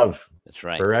you love. That's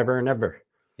right. Forever and ever.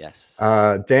 Yes.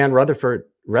 Dan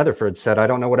Rutherford said, I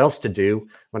don't know what else to do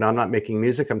when I'm not making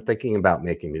music. I'm thinking about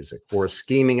making music, or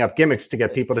scheming up gimmicks to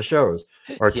get people to shows,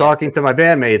 or talking to my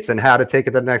bandmates and how to take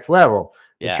it to the next level.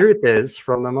 The truth is,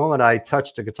 from the moment I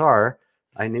touched a guitar,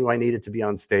 I knew I needed to be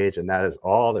on stage, and that is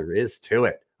all there is to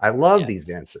it. I love these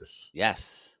answers.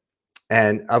 Yes.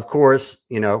 And of course,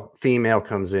 female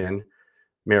comes in.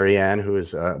 Marianne, who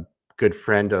is a good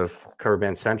friend of Cover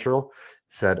Band Central,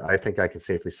 said, I think I can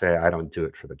safely say I don't do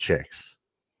it for the chicks.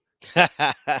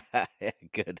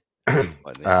 Good.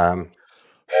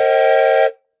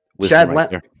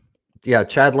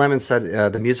 Chad Lemon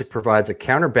said, the music provides a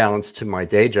counterbalance to my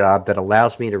day job that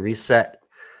allows me to reset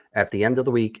at the end of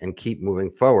the week and keep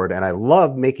moving forward. And I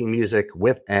love making music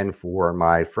with and for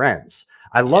my friends.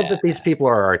 I love that these people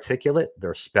are articulate.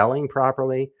 They're spelling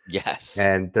properly. Yes.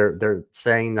 And they're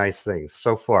saying nice things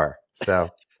so far. So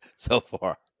so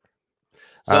far,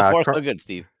 so good,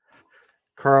 Steve.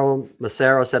 Carl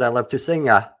Macero said, I love to sing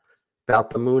about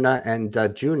the Muna and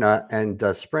Juna and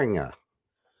Springa.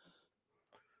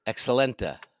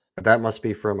 Excelente. That must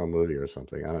be from a movie or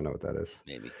something. I don't know what that is.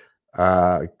 Maybe.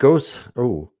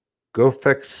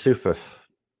 Gofek Sufif.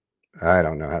 I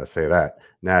don't know how to say that.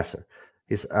 Nasser.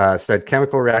 He's said,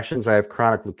 chemical reactions. I have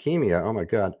chronic leukemia. Oh my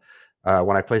God.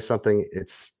 When I play something,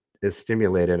 it's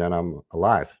stimulated and I'm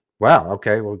alive. Wow.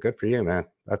 Okay. Well, good for you, man.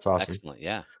 That's awesome. Excellent.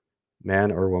 Yeah.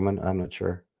 Man or woman. I'm not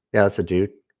sure. Yeah, that's a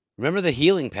dude. Remember the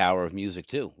healing power of music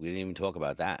too. We didn't even talk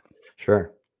about that.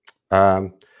 Sure.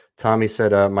 Tommy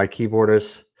said, my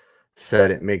keyboardist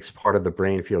said it makes part of the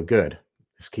brain feel good.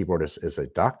 His keyboardist is a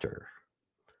doctor.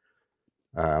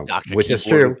 Dr. Which Keyboard is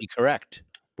true. Would be correct.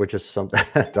 Which is something.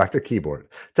 Dr. Keyboard.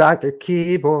 Dr.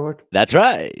 Keyboard. That's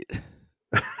right.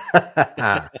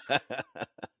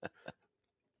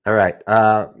 All right.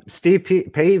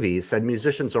 Steve Pavey said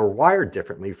musicians are wired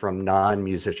differently from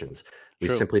non-musicians. We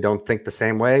simply don't think the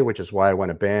same way, which is why when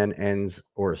a band ends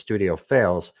or a studio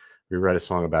fails, we write a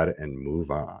song about it and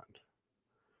move on.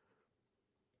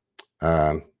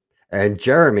 And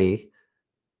Jeremy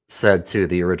said to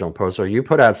the original poster, you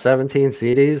put out 17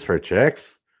 CDs for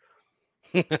chicks?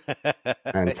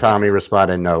 And Tommy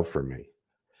responded, no, for me.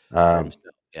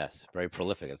 Yes, very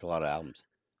prolific. It's a lot of albums.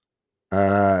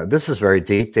 This is very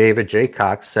deep. David J.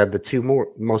 Cox said the two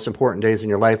most important days in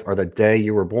your life are the day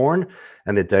you were born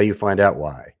and the day you find out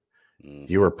why.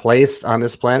 Mm-hmm. You were placed on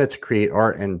this planet to create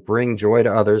art and bring joy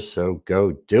to others, so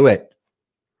go do it.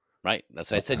 Right.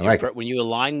 That's what I said. When you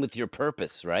align with your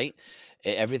purpose, right?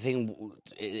 Everything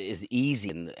is easy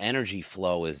and the energy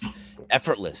flow is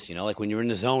effortless, like when you're in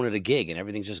the zone at a gig and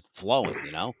everything's just flowing,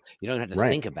 you don't have to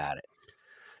think about it.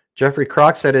 Jeffrey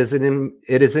Croc said, it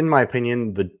is in my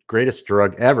opinion, the greatest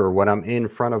drug ever. When I'm in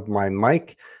front of my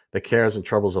mic, the cares and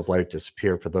troubles of life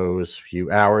disappear for those few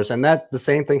hours. And that the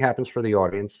same thing happens for the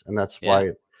audience. And that's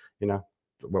why, what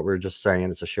we were just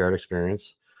saying, it's a shared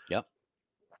experience. Yep.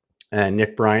 And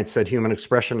Nick Bryant said, human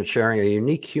expression and sharing a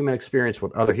unique human experience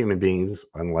with other human beings,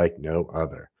 unlike no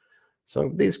other. So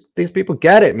these people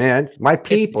get it, man. My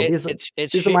people. These are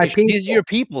my people. These are your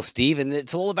people, Steve. And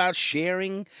it's all about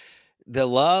sharing the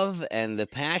love and the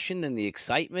passion and the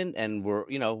excitement. And we're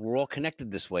all connected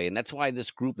this way. And that's why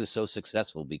this group is so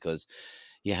successful, because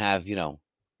you have,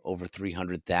 over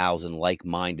 300,000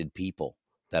 like-minded people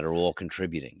that are all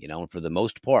contributing, and for the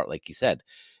most part, like you said,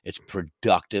 it's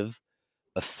productive,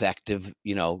 effective,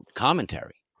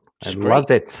 commentary. Love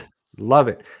it.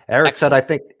 Eric Excellent. Said,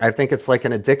 I think it's like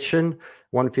an addiction.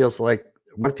 One feels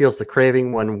the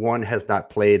craving when one has not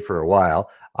played for a while.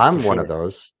 I'm one of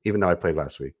those, even though I played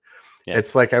last week. Yeah.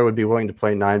 It's like I would be willing to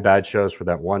play 9 bad shows for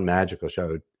that one magical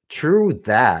show. True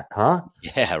that, huh?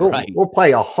 Yeah, right. We'll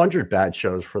play 100 bad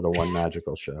shows for the one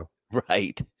magical show.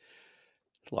 Right.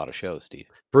 A lot of shows, Steve.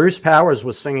 Bruce Powers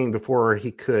was singing before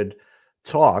he could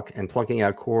talk and plunking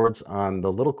out chords on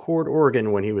the little chord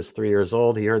organ when he was 3 years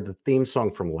old. He heard the theme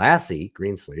song from Lassie,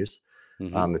 Greensleeves,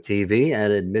 on the TV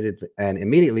and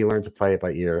immediately learned to play it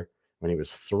by ear when he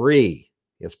was 3.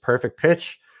 He has perfect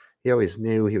pitch. He always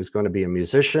knew he was going to be a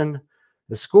musician.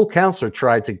 The school counselor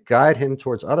tried to guide him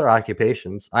towards other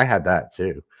occupations. I had that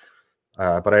too.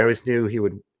 But I always knew he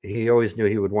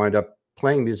would wind up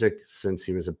playing music since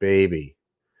he was a baby.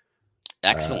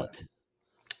 Excellent.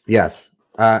 Yes.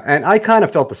 And I kind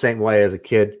of felt the same way as a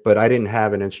kid, but I didn't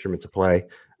have an instrument to play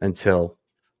until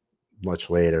much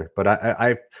later. But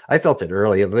I felt it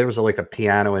early. There was a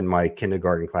piano in my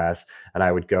kindergarten class, and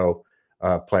I would go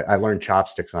play. I learned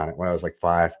chopsticks on it when I was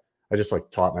 5. I just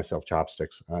taught myself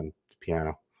chopsticks on the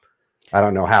piano. I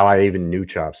don't know how I even knew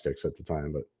chopsticks at the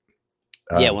time, but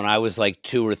yeah, when I was like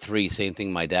 2 or 3, same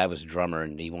thing. My dad was a drummer,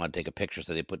 and he wanted to take a picture,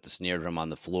 so they put the snare drum on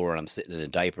the floor, and I'm sitting in a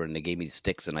diaper, and they gave me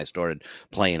sticks, and I started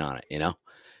playing on it, you know.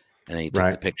 And then he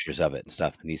took the pictures of it and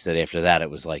stuff. And he said after that, it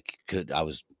was like good. I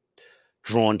was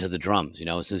drawn to the drums, you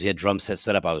know. As soon as he had drum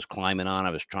set up, I was climbing on.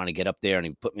 I was trying to get up there, and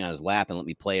he put me on his lap and let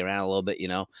me play around a little bit, you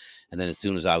know. And then as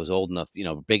soon as I was old enough, you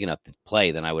know, big enough to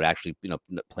play, then I would actually, you know,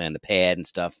 play on the pad and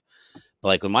stuff. But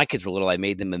like when my kids were little, I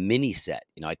made them a mini set.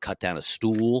 You know, I cut down a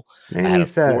stool. I had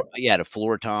a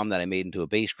floor tom that I made into a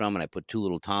bass drum, and I put 2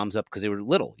 little toms up because they were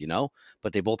little, you know.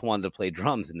 But they both wanted to play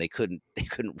drums, and they couldn't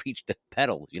reach the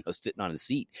pedals, you know, sitting on a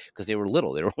seat because they were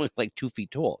little. They were only like 2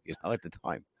 feet tall, you know, at the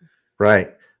time.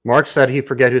 Right. Mark said he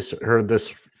forget who heard this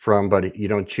from, but you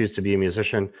don't choose to be a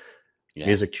musician. Yeah.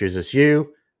 Music chooses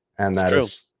you, and that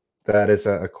is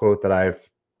a quote that I've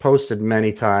posted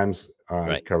many times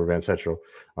on Cover Band Central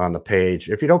on the page.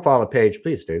 If you don't follow the page,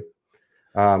 please do.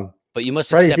 But you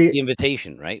must accept the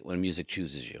invitation, right? When music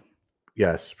chooses you.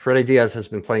 Yes. Freddie Diaz has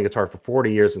been playing guitar for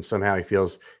 40 years, and somehow he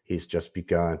feels he's just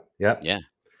begun. Yep. Yeah.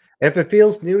 If it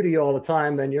feels new to you all the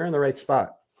time, then you're in the right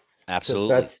spot.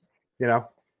 Absolutely. That's, you know,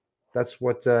 that's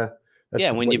what.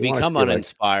 When you become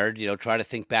uninspired, you know, try to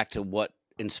think back to what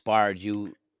inspired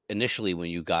you initially when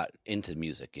you got into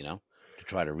music, you know, to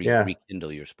try to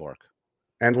rekindle your spark.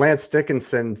 And Lance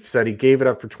Dickinson said he gave it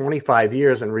up for 25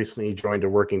 years and recently joined a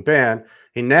working band.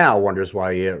 He now wonders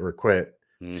why he ever quit.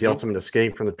 It's the ultimate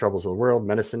escape from the troubles of the world,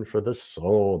 medicine for the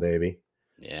soul, baby.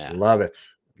 Yeah. Love it.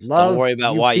 Don't worry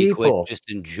about why you quit.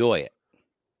 Just enjoy it.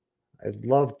 I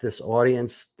love this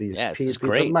audience. These people,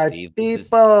 great, these are my Steve.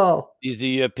 people. These are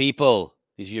your people.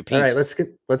 These are your people. All right,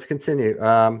 let's continue.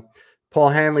 Paul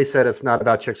Hanley said it's not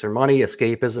about chicks or money,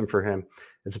 escapism for him.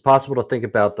 It's impossible to think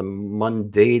about the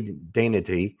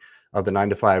mundanity of the 9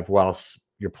 to 5 whilst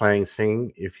you're playing,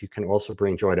 singing. If you can also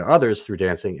bring joy to others through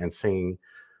dancing and singing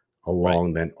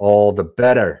along, then all the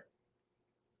better.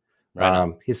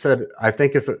 Right. He said, I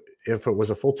think if it was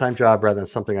a full-time job rather than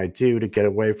something I do to get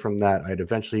away from that, I'd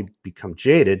eventually become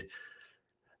jaded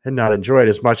and not enjoy it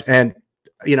as much. And,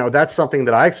 you know, that's something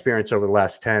that I experienced over the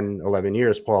last 10, 11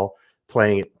 years, Paul,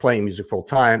 playing music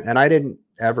full-time. And I didn't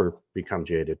ever become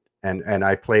jaded. And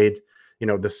I played, you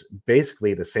know, this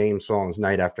basically the same songs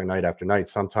night after night after night,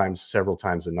 sometimes several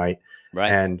times a night.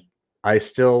 Right. And I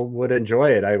still would enjoy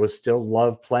it. I would still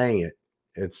love playing it.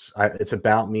 It's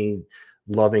about me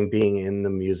loving being in the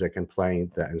music and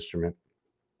playing the instrument.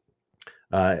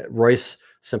 Royce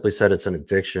simply said it's an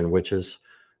addiction, which is,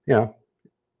 you know,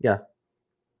 yeah.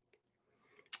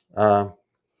 Okay.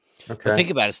 But think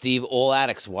about it, Steve. All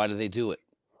addicts, why do they do it?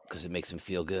 Because it makes them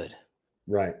feel good.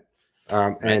 Right.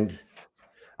 And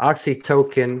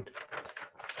oxytocin,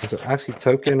 is it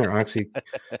oxytocin or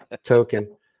oxytocin?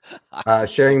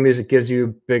 Sharing music gives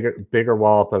you bigger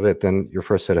wallop of it than your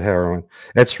first hit of heroin.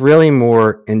 It's really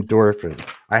more endorphin.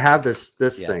 I have this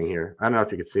thing here. I don't know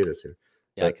if you can see this here.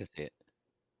 Yeah, I can see it.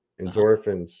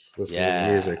 Endorphins. Listening to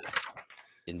music.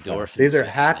 Endorphins. These are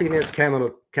happiness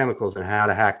chemicals and how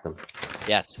to hack them.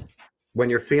 Yes. When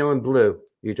you're feeling blue,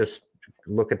 you just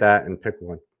look at that and pick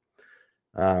one.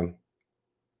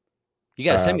 You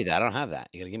got to send me that. I don't have that.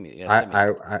 You got to give me.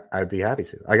 I'd be happy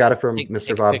to. I got it from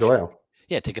Mr. Bob Doyle.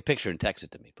 Yeah, take a picture and text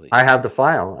it to me, please. I have the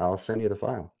file. I'll send you the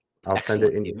file. I'll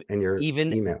Excellent. send it in your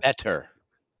email. Better.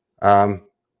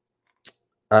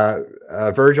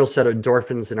 Virgil said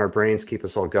endorphins in our brains keep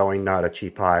us all going. Not a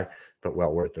cheap high, but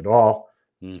well worth it all.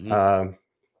 Mm-hmm.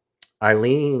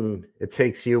 Eileen, it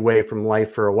takes you away from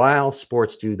life for a while.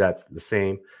 Sports do that the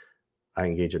same. I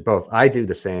engage in both. I do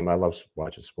the same. I love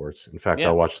watching sports. In fact,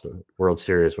 I'll watch the World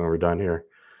Series when we're done here.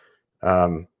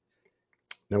 No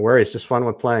worries. Just fun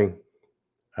with playing.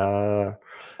 I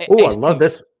love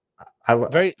this.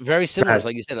 Very, very similar.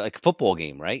 Like you said, like a football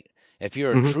game, right? If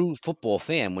you're a true football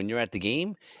fan, when you're at the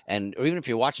game, or even if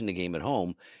you're watching the game at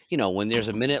home, you know, when there's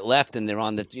a minute left and they're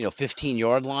on the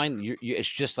 15-yard line, it's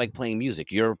just like playing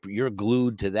music. You're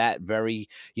glued to that very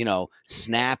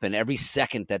snap, and every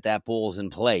second that ball's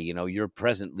in play, you're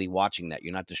presently watching that.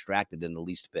 You're not distracted in the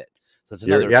least bit. So it's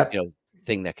another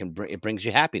thing that it brings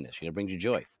you happiness. It brings you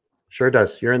joy. Sure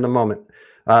does. You're in the moment.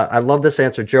 I love this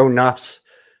answer. Joe Knopfs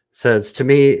says, to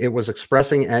me, it was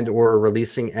expressing and or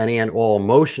releasing any and all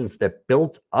emotions that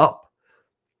built up,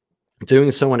 doing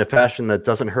so in a fashion that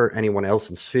doesn't hurt anyone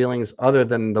else's feelings other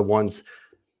than the ones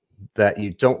that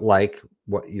you don't like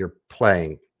what you're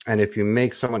playing. And if you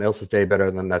make someone else's day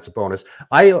better, then that's a bonus.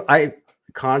 I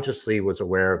consciously was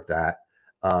aware of that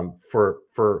for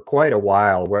quite a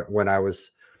while when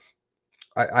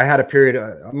I had a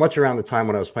period much around the time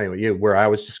when I was playing with you where I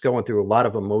was just going through a lot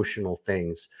of emotional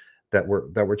things. that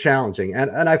were challenging.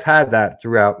 And I've had that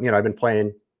throughout, I've been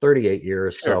playing 38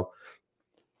 years. Sure.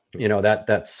 So,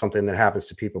 that's something that happens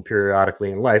to people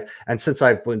periodically in life. And since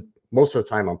I've been, most of the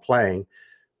time I'm playing,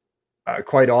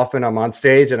 quite often I'm on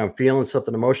stage and I'm feeling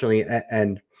something emotionally,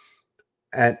 and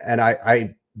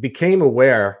I became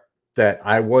aware that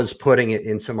I was putting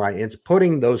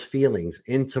those feelings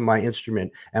into my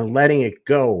instrument and letting it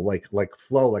go, like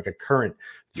flow, like a current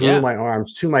through my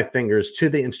arms, to my fingers, to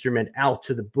the instrument, out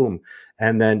to the boom.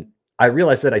 And then I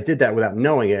realized that I did that without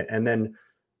knowing it. And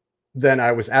then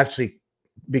I was actually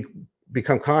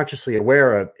become consciously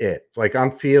aware of it. Like,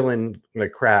 I'm feeling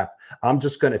like crap. I'm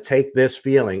just going to take this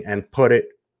feeling and put it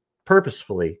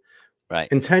purposefully,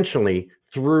 intentionally,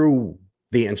 through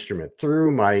the instrument,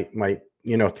 through my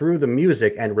through the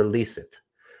music, and release it.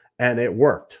 And it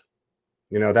worked.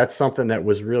 That's something that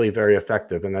was really very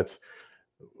effective. And that's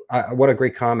what a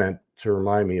great comment to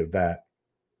remind me of that.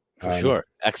 For sure.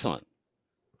 Excellent.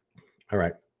 All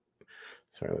right.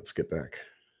 Sorry, let's get back.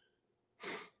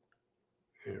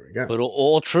 There we go. But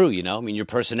all true, I mean, your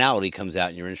personality comes out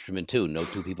in your instrument too. No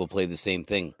two people play the same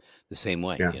thing the same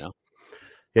way,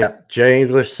 Yeah. Jay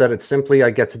English said it simply: I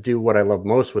get to do what I love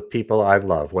most with people I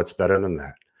love. What's better than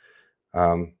that?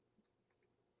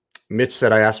 Mitch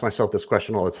said, I ask myself this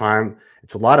question all the time.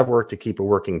 It's a lot of work to keep a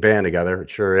working band together. It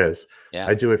sure is. Yeah.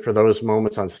 I do it for those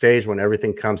moments on stage when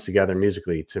everything comes together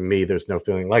musically. To me, there's no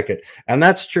feeling like it. And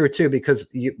that's true too, because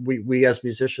we as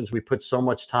musicians, we put so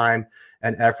much time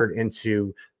and effort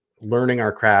into learning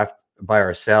our craft by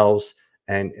ourselves,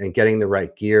 and getting the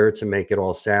right gear to make it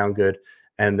all sound good,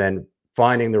 and then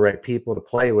finding the right people to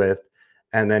play with.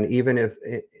 And then even if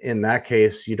in that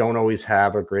case, you don't always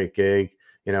have a great gig,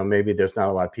 maybe there's not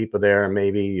a lot of people there, and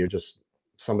maybe you're just,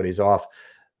 somebody's off.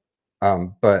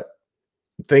 But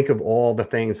think of all the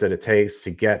things that it takes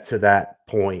to get to that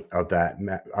point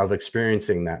of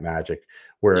experiencing that magic,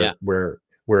 where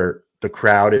the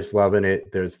crowd is loving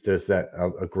it. There's that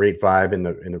a great vibe in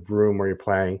the room where you're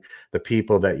playing. The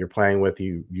people that you're playing with,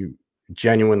 you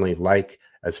genuinely like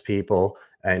as people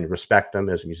and respect them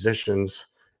as musicians,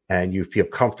 and you feel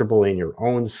comfortable in your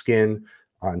own skin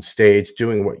on stage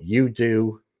doing what you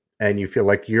do, and you feel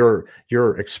like you're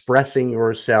expressing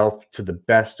yourself to the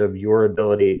best of your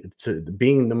ability, to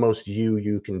being the most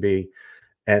you can be.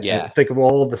 And think of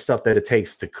all the stuff that it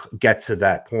takes to get to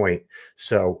that point.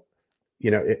 So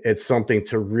it's something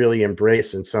to really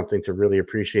embrace, and something to really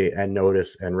appreciate and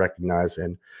notice and recognize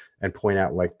and point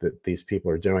out, like these people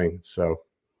are doing. So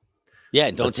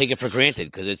don't take it for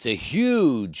granted, because it's a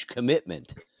huge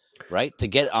commitment, right, to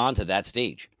get onto that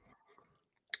stage.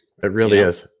 It really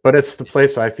is. But it's the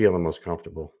place I feel the most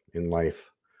comfortable in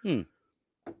life.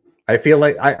 I feel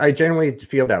like I genuinely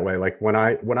feel that way. Like when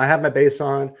I have my bass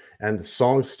on and the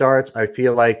song starts, I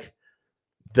feel like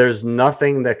there's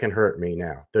nothing that can hurt me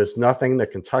now. There's nothing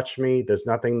that can touch me. There's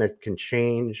nothing that can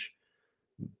change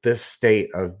this state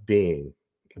of being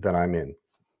that I'm in.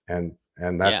 And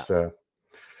that's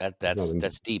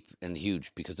that's deep and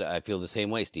huge, because I feel the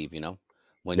same way, Steve.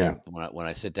 When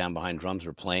I sit down behind drums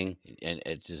or playing, and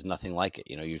it's just nothing like it.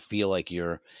 You feel like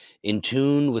you're in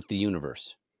tune with the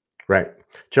universe. Right.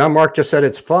 John Mark just said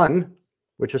it's fun,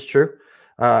 which is true.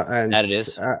 And that it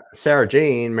is. Sarah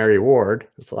Jane Mary Ward,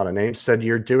 that's a lot of names, said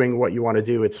you're doing what you want to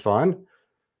do. It's fun.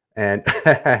 And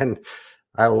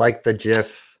I like the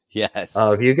GIF. Yes.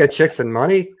 If you get chicks and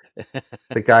money,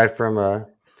 the guy from I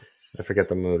forget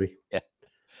the movie. Yeah.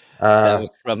 That was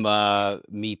from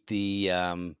Meet the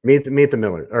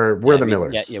Millers, or We're the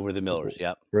Millers. Yeah, We're the Millers.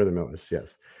 Yeah. We're the Millers.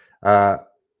 Yes.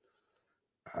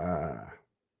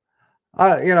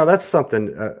 That's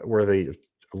something worthy of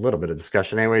a little bit of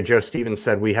discussion. Anyway, Joe Stevens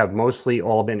said, we have mostly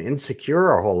all been insecure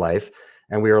our whole life,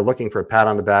 and we are looking for a pat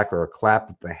on the back or a clap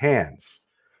of the hands.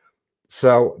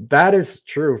 So that is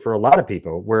true for a lot of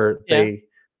people, where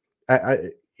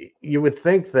you would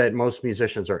think that most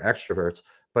musicians are extroverts,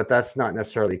 but that's not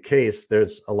necessarily the case.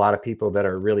 There's a lot of people that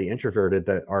are really introverted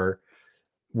that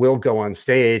will go on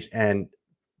stage and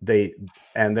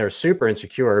they're super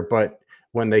insecure, but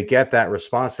when they get that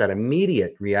response, that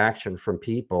immediate reaction from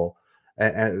people,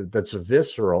 and that's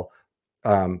visceral,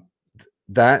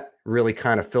 that really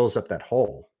kind of fills up that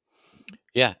hole.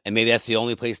 Yeah, and maybe that's the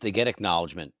only place they get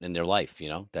acknowledgement in their life.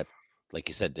 That, like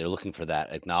you said, they're looking for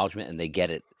that acknowledgement, and they get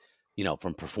it,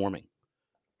 from performing.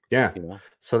 Yeah.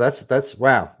 So that's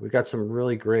wow. We got some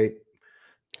really great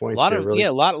points.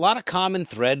 A lot of common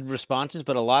thread responses,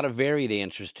 but a lot of varied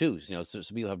answers too. So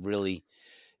some people have really,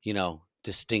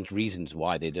 distinct reasons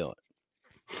why they do it.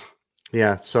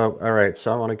 Yeah. So all right.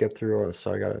 So I want to get through.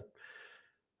 So I got it.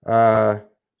 All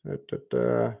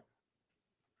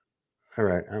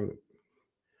right.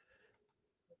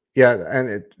 Yeah,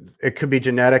 and it could be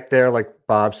genetic there, like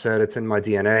Bob said. It's in my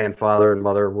DNA, and father and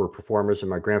mother were performers, and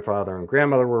my grandfather and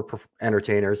grandmother were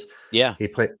entertainers. Yeah.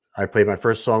 I played my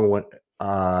first song when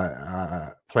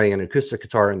playing an acoustic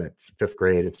guitar in the 5th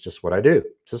grade. It's just what I do.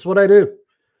 It's just what I do.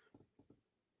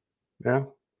 Yeah.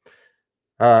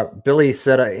 Billy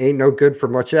said I ain't no good for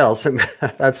much else, and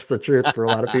that's the truth for a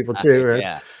lot of people too.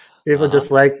 Yeah. People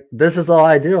just like, this is all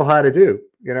I know how to do.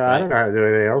 I don't know how to do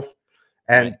anything else.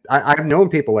 And I've known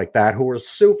people like that who are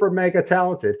super mega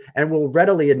talented and will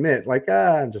readily admit, like,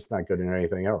 I'm just not good at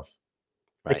anything else.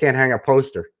 I can't hang a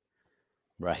poster.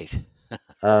 Right.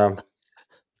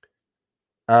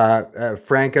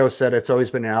 Franco said it's always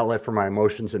been an outlet for my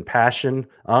emotions and passion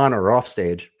on or off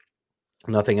stage.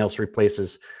 Nothing else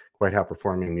replaces quite how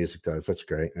performing music does. That's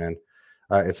great, man.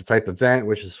 It's a type of event,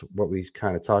 which is what we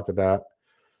kind of talked about.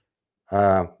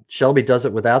 Shelby does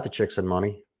it without the chicks and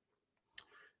money,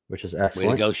 which is excellent.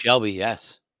 Way to go, Shelby.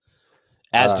 Yes.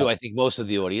 As do I think most of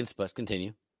the audience, but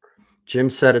continue. Jim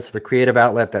said it's the creative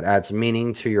outlet that adds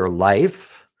meaning to your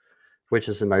life, which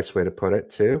is a nice way to put it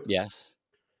too. Yes.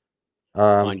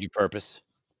 Find your purpose.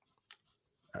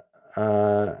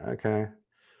 Okay.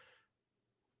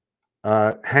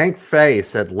 Hank Fay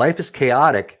said, life is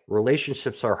chaotic.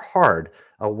 Relationships are hard.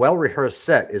 A well-rehearsed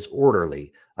set is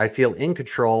orderly. I feel in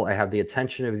control. I have the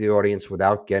attention of the audience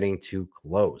without getting too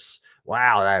close.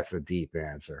 Wow, that's a deep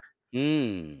answer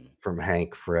from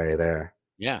Hank Fay there.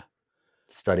 Yeah.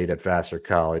 Studied at Vassar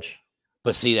College.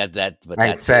 But see but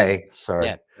Hank Fay, sorry.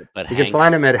 Yeah, but you can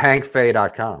find him at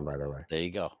hankfay.com, by the way. There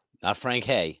you go. Not Frank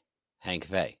Hay, Hank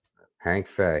Fay. Hank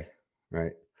Fay,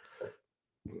 right.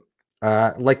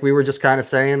 Like we were just kind of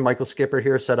saying, Michael Skipper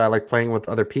here said, I like playing with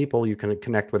other people. You can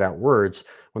connect without words.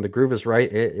 When the groove is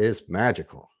right, it is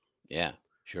magical. Yeah,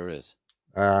 sure is.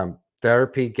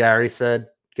 Therapy, Gary said.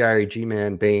 Gary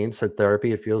G-Man Bain said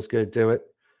therapy. It feels good. Do it.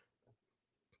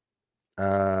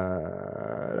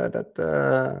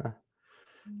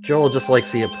 Joel just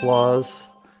likes the applause.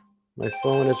 My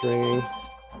phone is ringing.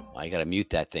 I got to mute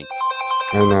that thing.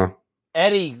 I know.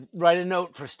 Eddie, write a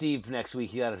note for Steve next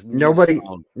week. You got to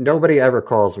nobody ever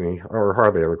calls me, or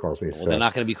hardly ever calls me. Well, they're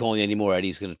not going to be calling you anymore.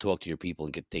 Eddie's going to talk to your people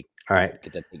and get that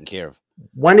taken care of.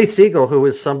 Wendy Siegel, who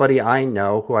is somebody I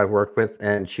know, who I've worked with,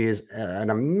 and she is an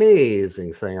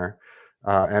amazing singer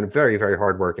and very, very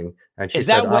hardworking. And she is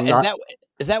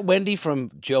that Wendy from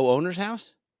Joe Owner's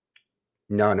house?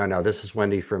 No. This is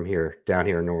Wendy from down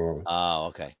here in New Orleans. Oh,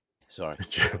 okay. Sorry.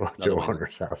 Joe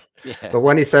Owner's house. Yeah. But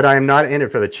Wendy said, I am not in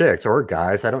it for the chicks or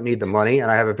guys. I don't need the money,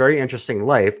 and I have a very interesting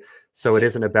life, so it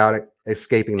isn't about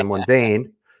escaping the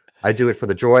mundane. I do it for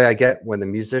the joy I get when the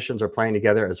musicians are playing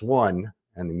together as one,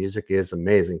 and the music is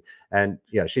amazing. And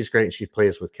yeah, she's great. She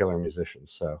plays with killer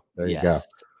musicians. So there you go.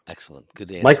 Excellent.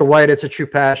 Good answer. Michael White, it's a true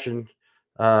passion.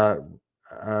 For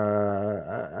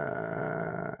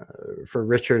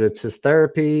Richard, it's his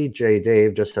therapy. J.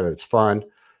 Dave just said it's fun.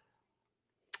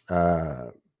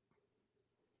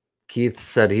 Keith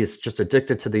said he's just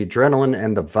addicted to the adrenaline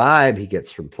and the vibe he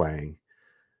gets from playing.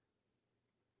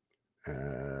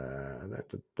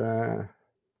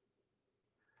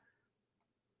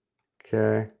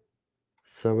 Okay.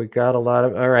 So we got a lot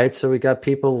of, all right. So we got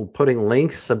people putting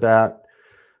links about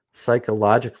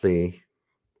psychologically.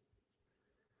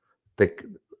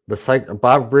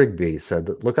 Bob Rigby said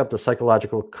that look up the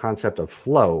psychological concept of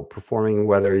flow. Performing,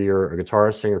 whether you're a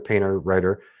guitarist, singer, painter,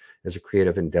 writer, is a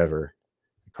creative endeavor.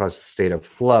 It causes a state of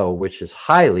flow, which is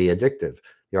highly addictive.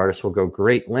 The artist will go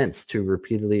great lengths to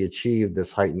repeatedly achieve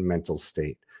this heightened mental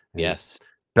state. And yes.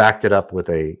 Backed it up with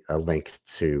a link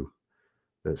to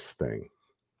this thing.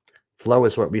 Flow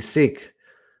is what we seek,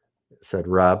 said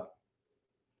Rob.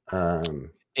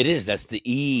 It is. That's the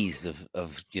ease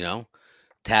of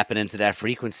tapping into that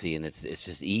frequency, and it's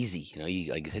just easy.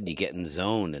 You like I said, you get in the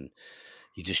zone and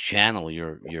you just channel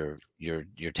your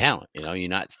talent. You're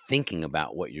not thinking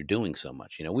about what you're doing so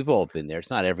much. We've all been there. It's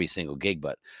not every single gig,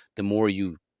 but the more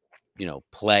you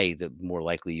play, the more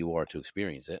likely you are to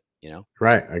experience it.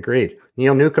 Right. Agreed.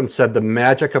 Neil Newcomb said the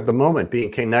magic of the moment,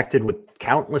 being connected with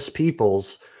countless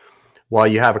peoples while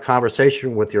you have a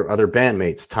conversation with your other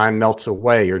bandmates. Time melts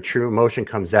away. Your true emotion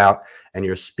comes out and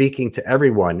you're speaking to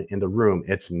everyone in the room.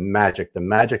 It's magic. The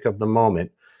magic of the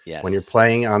moment. Yes. When you're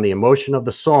playing on the emotion of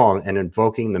the song and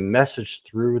invoking the message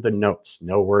through the notes,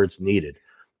 no words needed.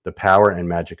 The power and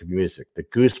magic of music. The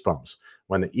goosebumps.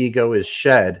 When the ego is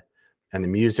shed and the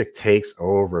music takes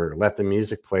over. Let the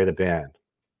music play the band.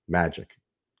 Magic.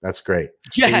 That's great.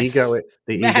 Yes.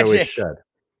 The ego is shed.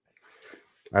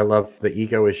 I love the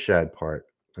ego is shed part.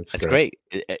 That's great.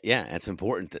 Yeah, it's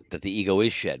important that the ego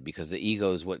is shed, because the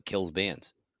ego is what kills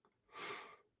bands.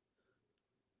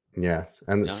 Yes.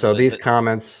 And so these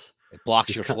comments, it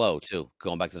blocks your flow too.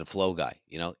 Going back to the flow guy,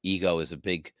 ego is a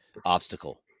big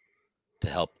obstacle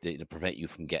to prevent you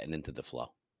from getting into the flow.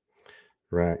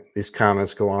 Right. These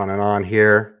comments go on and on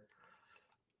here.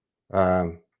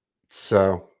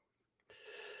 So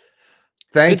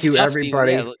thank you,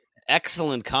 everybody. Yeah,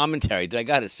 excellent commentary. I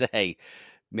got to say,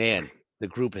 man, the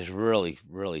group has really,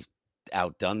 really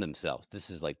outdone themselves. This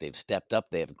is like they've stepped up.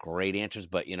 They have great answers,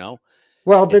 but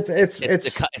well,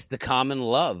 it's the common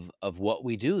love of what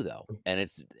we do, though, and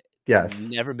it's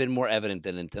never been more evident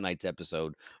than in tonight's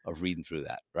episode of reading through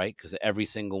that, right? Because every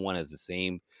single one has the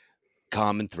same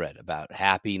common thread about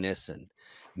happiness and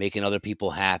making other people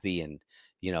happy, and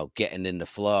getting in the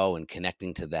flow and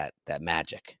connecting to that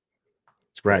magic.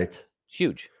 It's great. Right. It's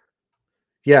huge.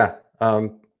 Yeah.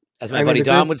 As my buddy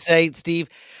Dom would say, Steve,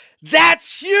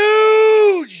 that's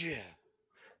huge.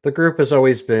 The group has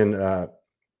always been.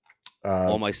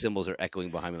 All my cymbals are echoing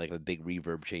behind me like a big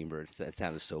reverb chamber. That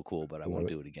sounded so cool, but I won't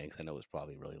do it again because I know it's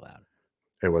probably really loud.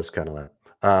 It was kind of loud.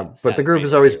 But the group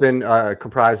has always been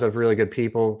comprised of really good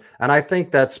people. And I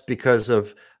think that's because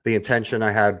of the intention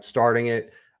I had starting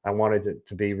it. I wanted it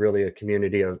to be really a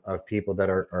community of people that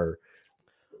are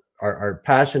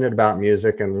passionate about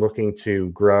music and looking to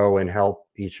grow and help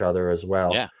each other as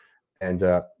well. Yeah. And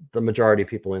the majority of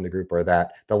people in the group are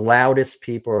that. The loudest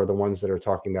people are the ones that are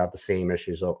talking about the same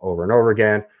issues over and over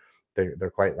again. They're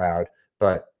quite loud,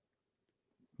 but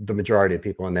the majority of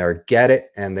people in there get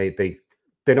it, and they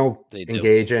don't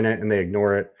engage in it, and they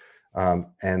ignore it,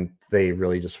 and they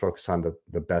really just focus on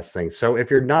the best things. So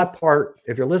if you're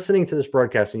listening to this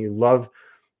broadcast and you love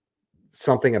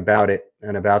something about it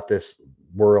and about this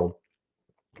world,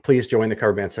 please join the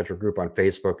Cover Band Central group on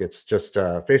Facebook. It's just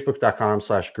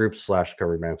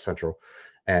facebook.com/groups/coverbandcentral,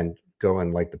 and go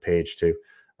and like the page too.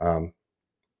 And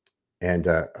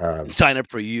sign up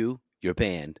for you, your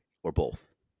band, or both.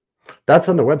 That's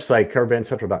on the website,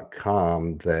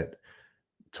 coverbandcentral.com, that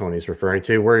Tony's referring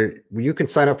to, where you can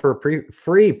sign up for a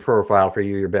free profile for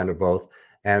you, your band, or both.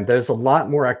 And there's a lot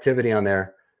more activity on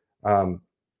there.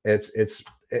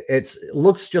 It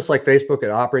looks just like Facebook. It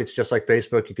operates just like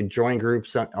Facebook. You can join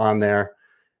groups on there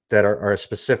that are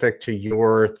specific to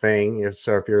your thing. If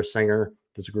you're a singer,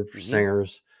 there's a group for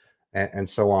singers, and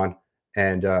so on.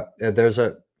 And there's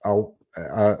a wall.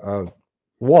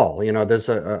 There's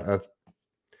a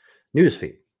news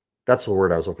feed. That's the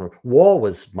word I was looking for. Wall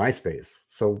was MySpace,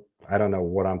 so I don't know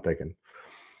what I'm thinking.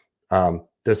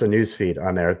 There's a news feed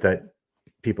on there that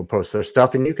people post their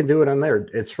stuff, and you can do it on there.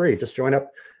 It's free. Just join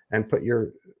up and put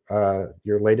your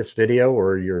latest video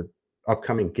or your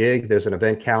upcoming gig. There's an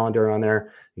event calendar on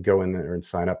there. You go in there and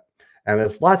sign up. And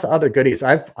there's lots of other goodies.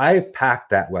 I've packed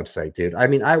that website, dude. I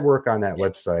mean, I work on that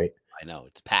website. I know,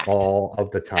 it's packed all of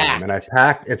the time. And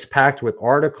it's packed with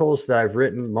articles that I've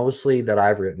written, mostly that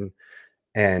I've written.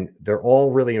 And they're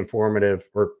all really informative,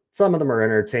 or some of them are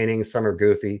entertaining, some are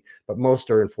goofy, but most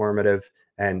are informative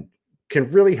and can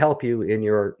really help you in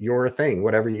your thing,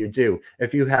 whatever you do.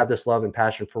 If you have this love and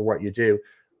passion for what you do,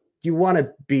 you want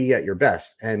to be at your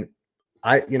best. And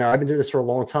I've been doing this for a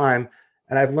long time,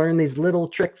 and I've learned these little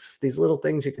tricks, these little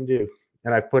things you can do,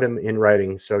 and I've put them in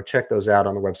writing. So check those out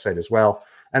on the website as well.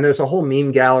 And there's a whole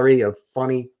meme gallery of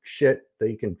funny shit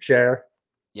that you can share.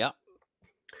 Yep.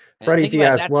 Freddie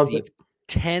Diaz loves it.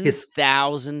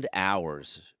 10,000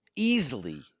 hours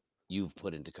easily you've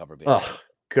put into Cover Band. Oh,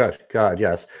 good God,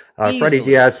 yes. Freddie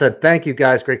Diaz said, "Thank you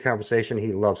guys, great conversation."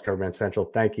 He loves Cover Band Central.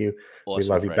 Thank you. Awesome, we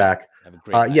love Freddie. You back. Have a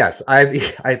great night. Yes, I've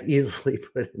easily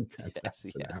put in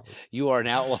 10,000 hours. You are an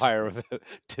outlier of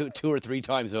two or three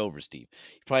times over, Steve.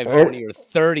 You probably have 20 or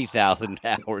 30,000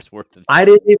 hours worth of. I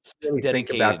didn't even really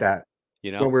think about that.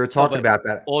 When we were talking about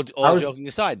that. All joking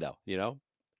aside, though, Yeah,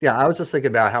 I was just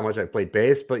thinking about how much I played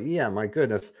bass, but yeah, my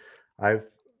goodness,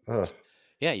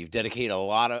 you've dedicated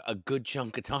a good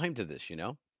chunk of time to this,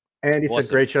 Andy said,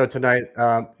 great show tonight.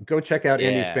 Go check out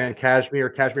Andy's band, Kashmir,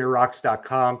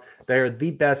 KashmirRocks.com. They're the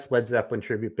best Led Zeppelin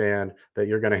tribute band that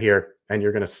you're going to hear and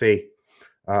you're going to see.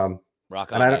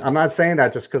 Rock on, I'm not saying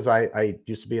that just because I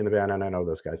used to be in the band and I know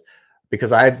those guys,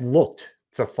 because I've looked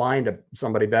to find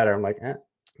somebody better. I'm like,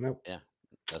 no. Yeah.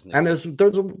 And there's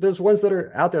ones that are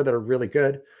out there that are really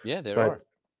good. Yeah, there are.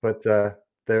 But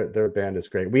their band is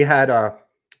great. We had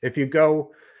if you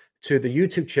go to the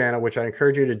YouTube channel, which I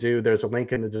encourage you to do, there's a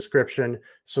link in the description.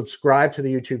 Subscribe to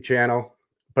the YouTube channel.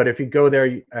 But if you go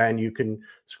there and you can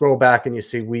scroll back and you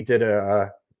see, we did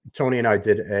Tony and I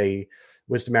did a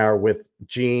Wizdumb Hour with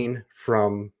Gene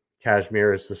from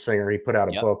Kashmir as the singer. He put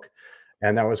out a book,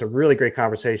 and that was a really great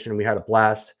conversation. We had a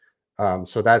blast.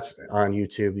 So that's on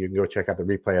YouTube. You can go check out the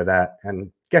replay of that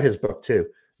and get his book too.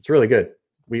 It's really good.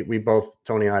 we both,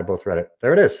 Tony and I both read it.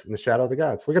 There it is, In the Shadow of the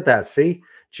Gods. Look at that. See,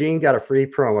 Gene got a free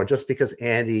promo just because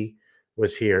Andy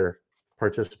was here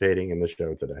participating in the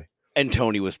show today. And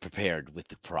Tony was prepared with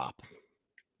the prop.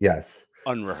 Yes.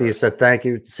 Unrehearsed. Steve said thank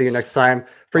you. See you next time.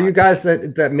 For you guys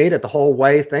that made it the whole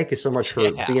way, thank you so much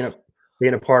for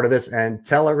being a part of this, and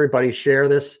tell everybody, share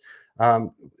this.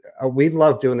 We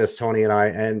love doing this, Tony and I,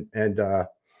 and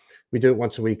we do it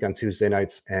once a week on Tuesday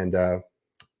nights. And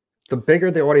the bigger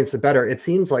the audience, the better. It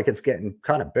seems like it's getting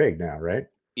kind of big now, right?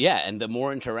 Yeah, and the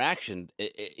more interaction,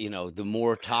 the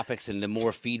more topics and the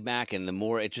more feedback and the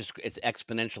more it's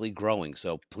exponentially growing.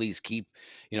 So please keep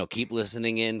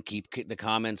listening in, keep the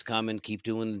comments coming, keep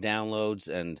doing the downloads,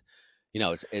 and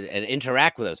and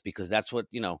interact with us, because that's what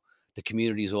the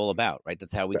community is all about, right?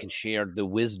 That's how we can share the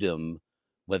wisdom,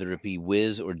 whether it be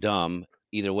whiz or dumb.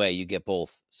 Either way, you get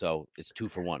both. So it's 2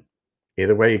 for 1.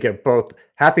 Either way, you get both.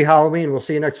 Happy Halloween. We'll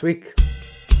see you next week.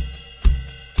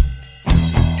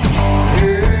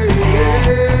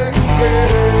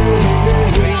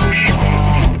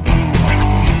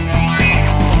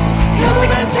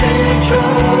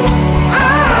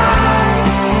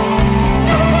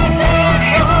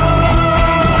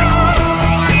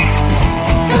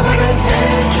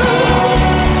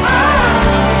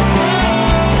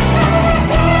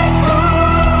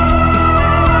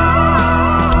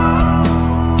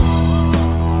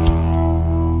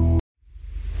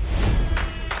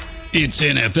 It's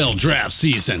NFL draft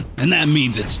season, and that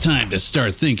means it's time to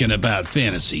start thinking about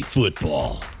fantasy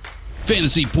football.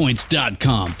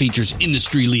 FantasyPoints.com features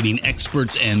industry-leading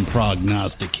experts and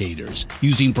prognosticators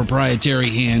using proprietary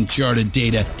hand-charted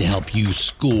data to help you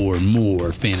score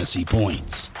more fantasy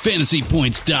points.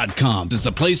 FantasyPoints.com is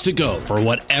the place to go for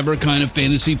whatever kind of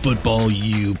fantasy football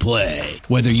you play.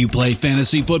 Whether you play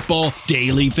fantasy football,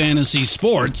 daily fantasy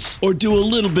sports, or do a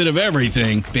little bit of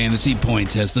everything, Fantasy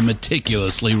Points has the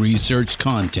meticulously researched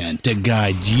content to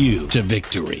guide you to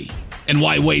victory. And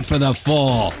why wait for the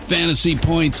fall? Fantasy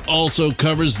Points also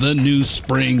covers the new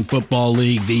spring football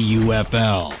league, the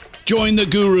UFL. Join the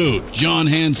guru, John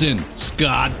Hansen,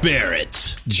 Scott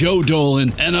Barrett, Joe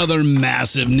Dolan, and other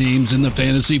massive names in the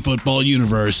fantasy football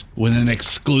universe with an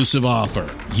exclusive offer.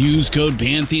 Use code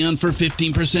Pantheon for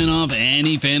 15% off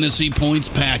any Fantasy Points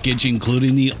package,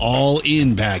 including the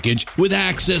all-in package, with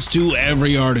access to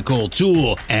every article,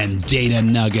 tool, and data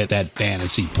nugget that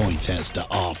Fantasy Points has to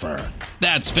offer.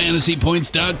 That's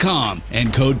FantasyPoints.com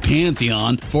and code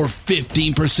Pantheon for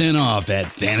 15% off at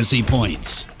Fantasy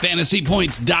Points.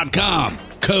 FantasyPoints.com,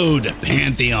 code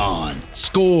Pantheon.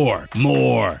 Score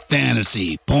more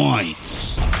fantasy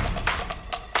points.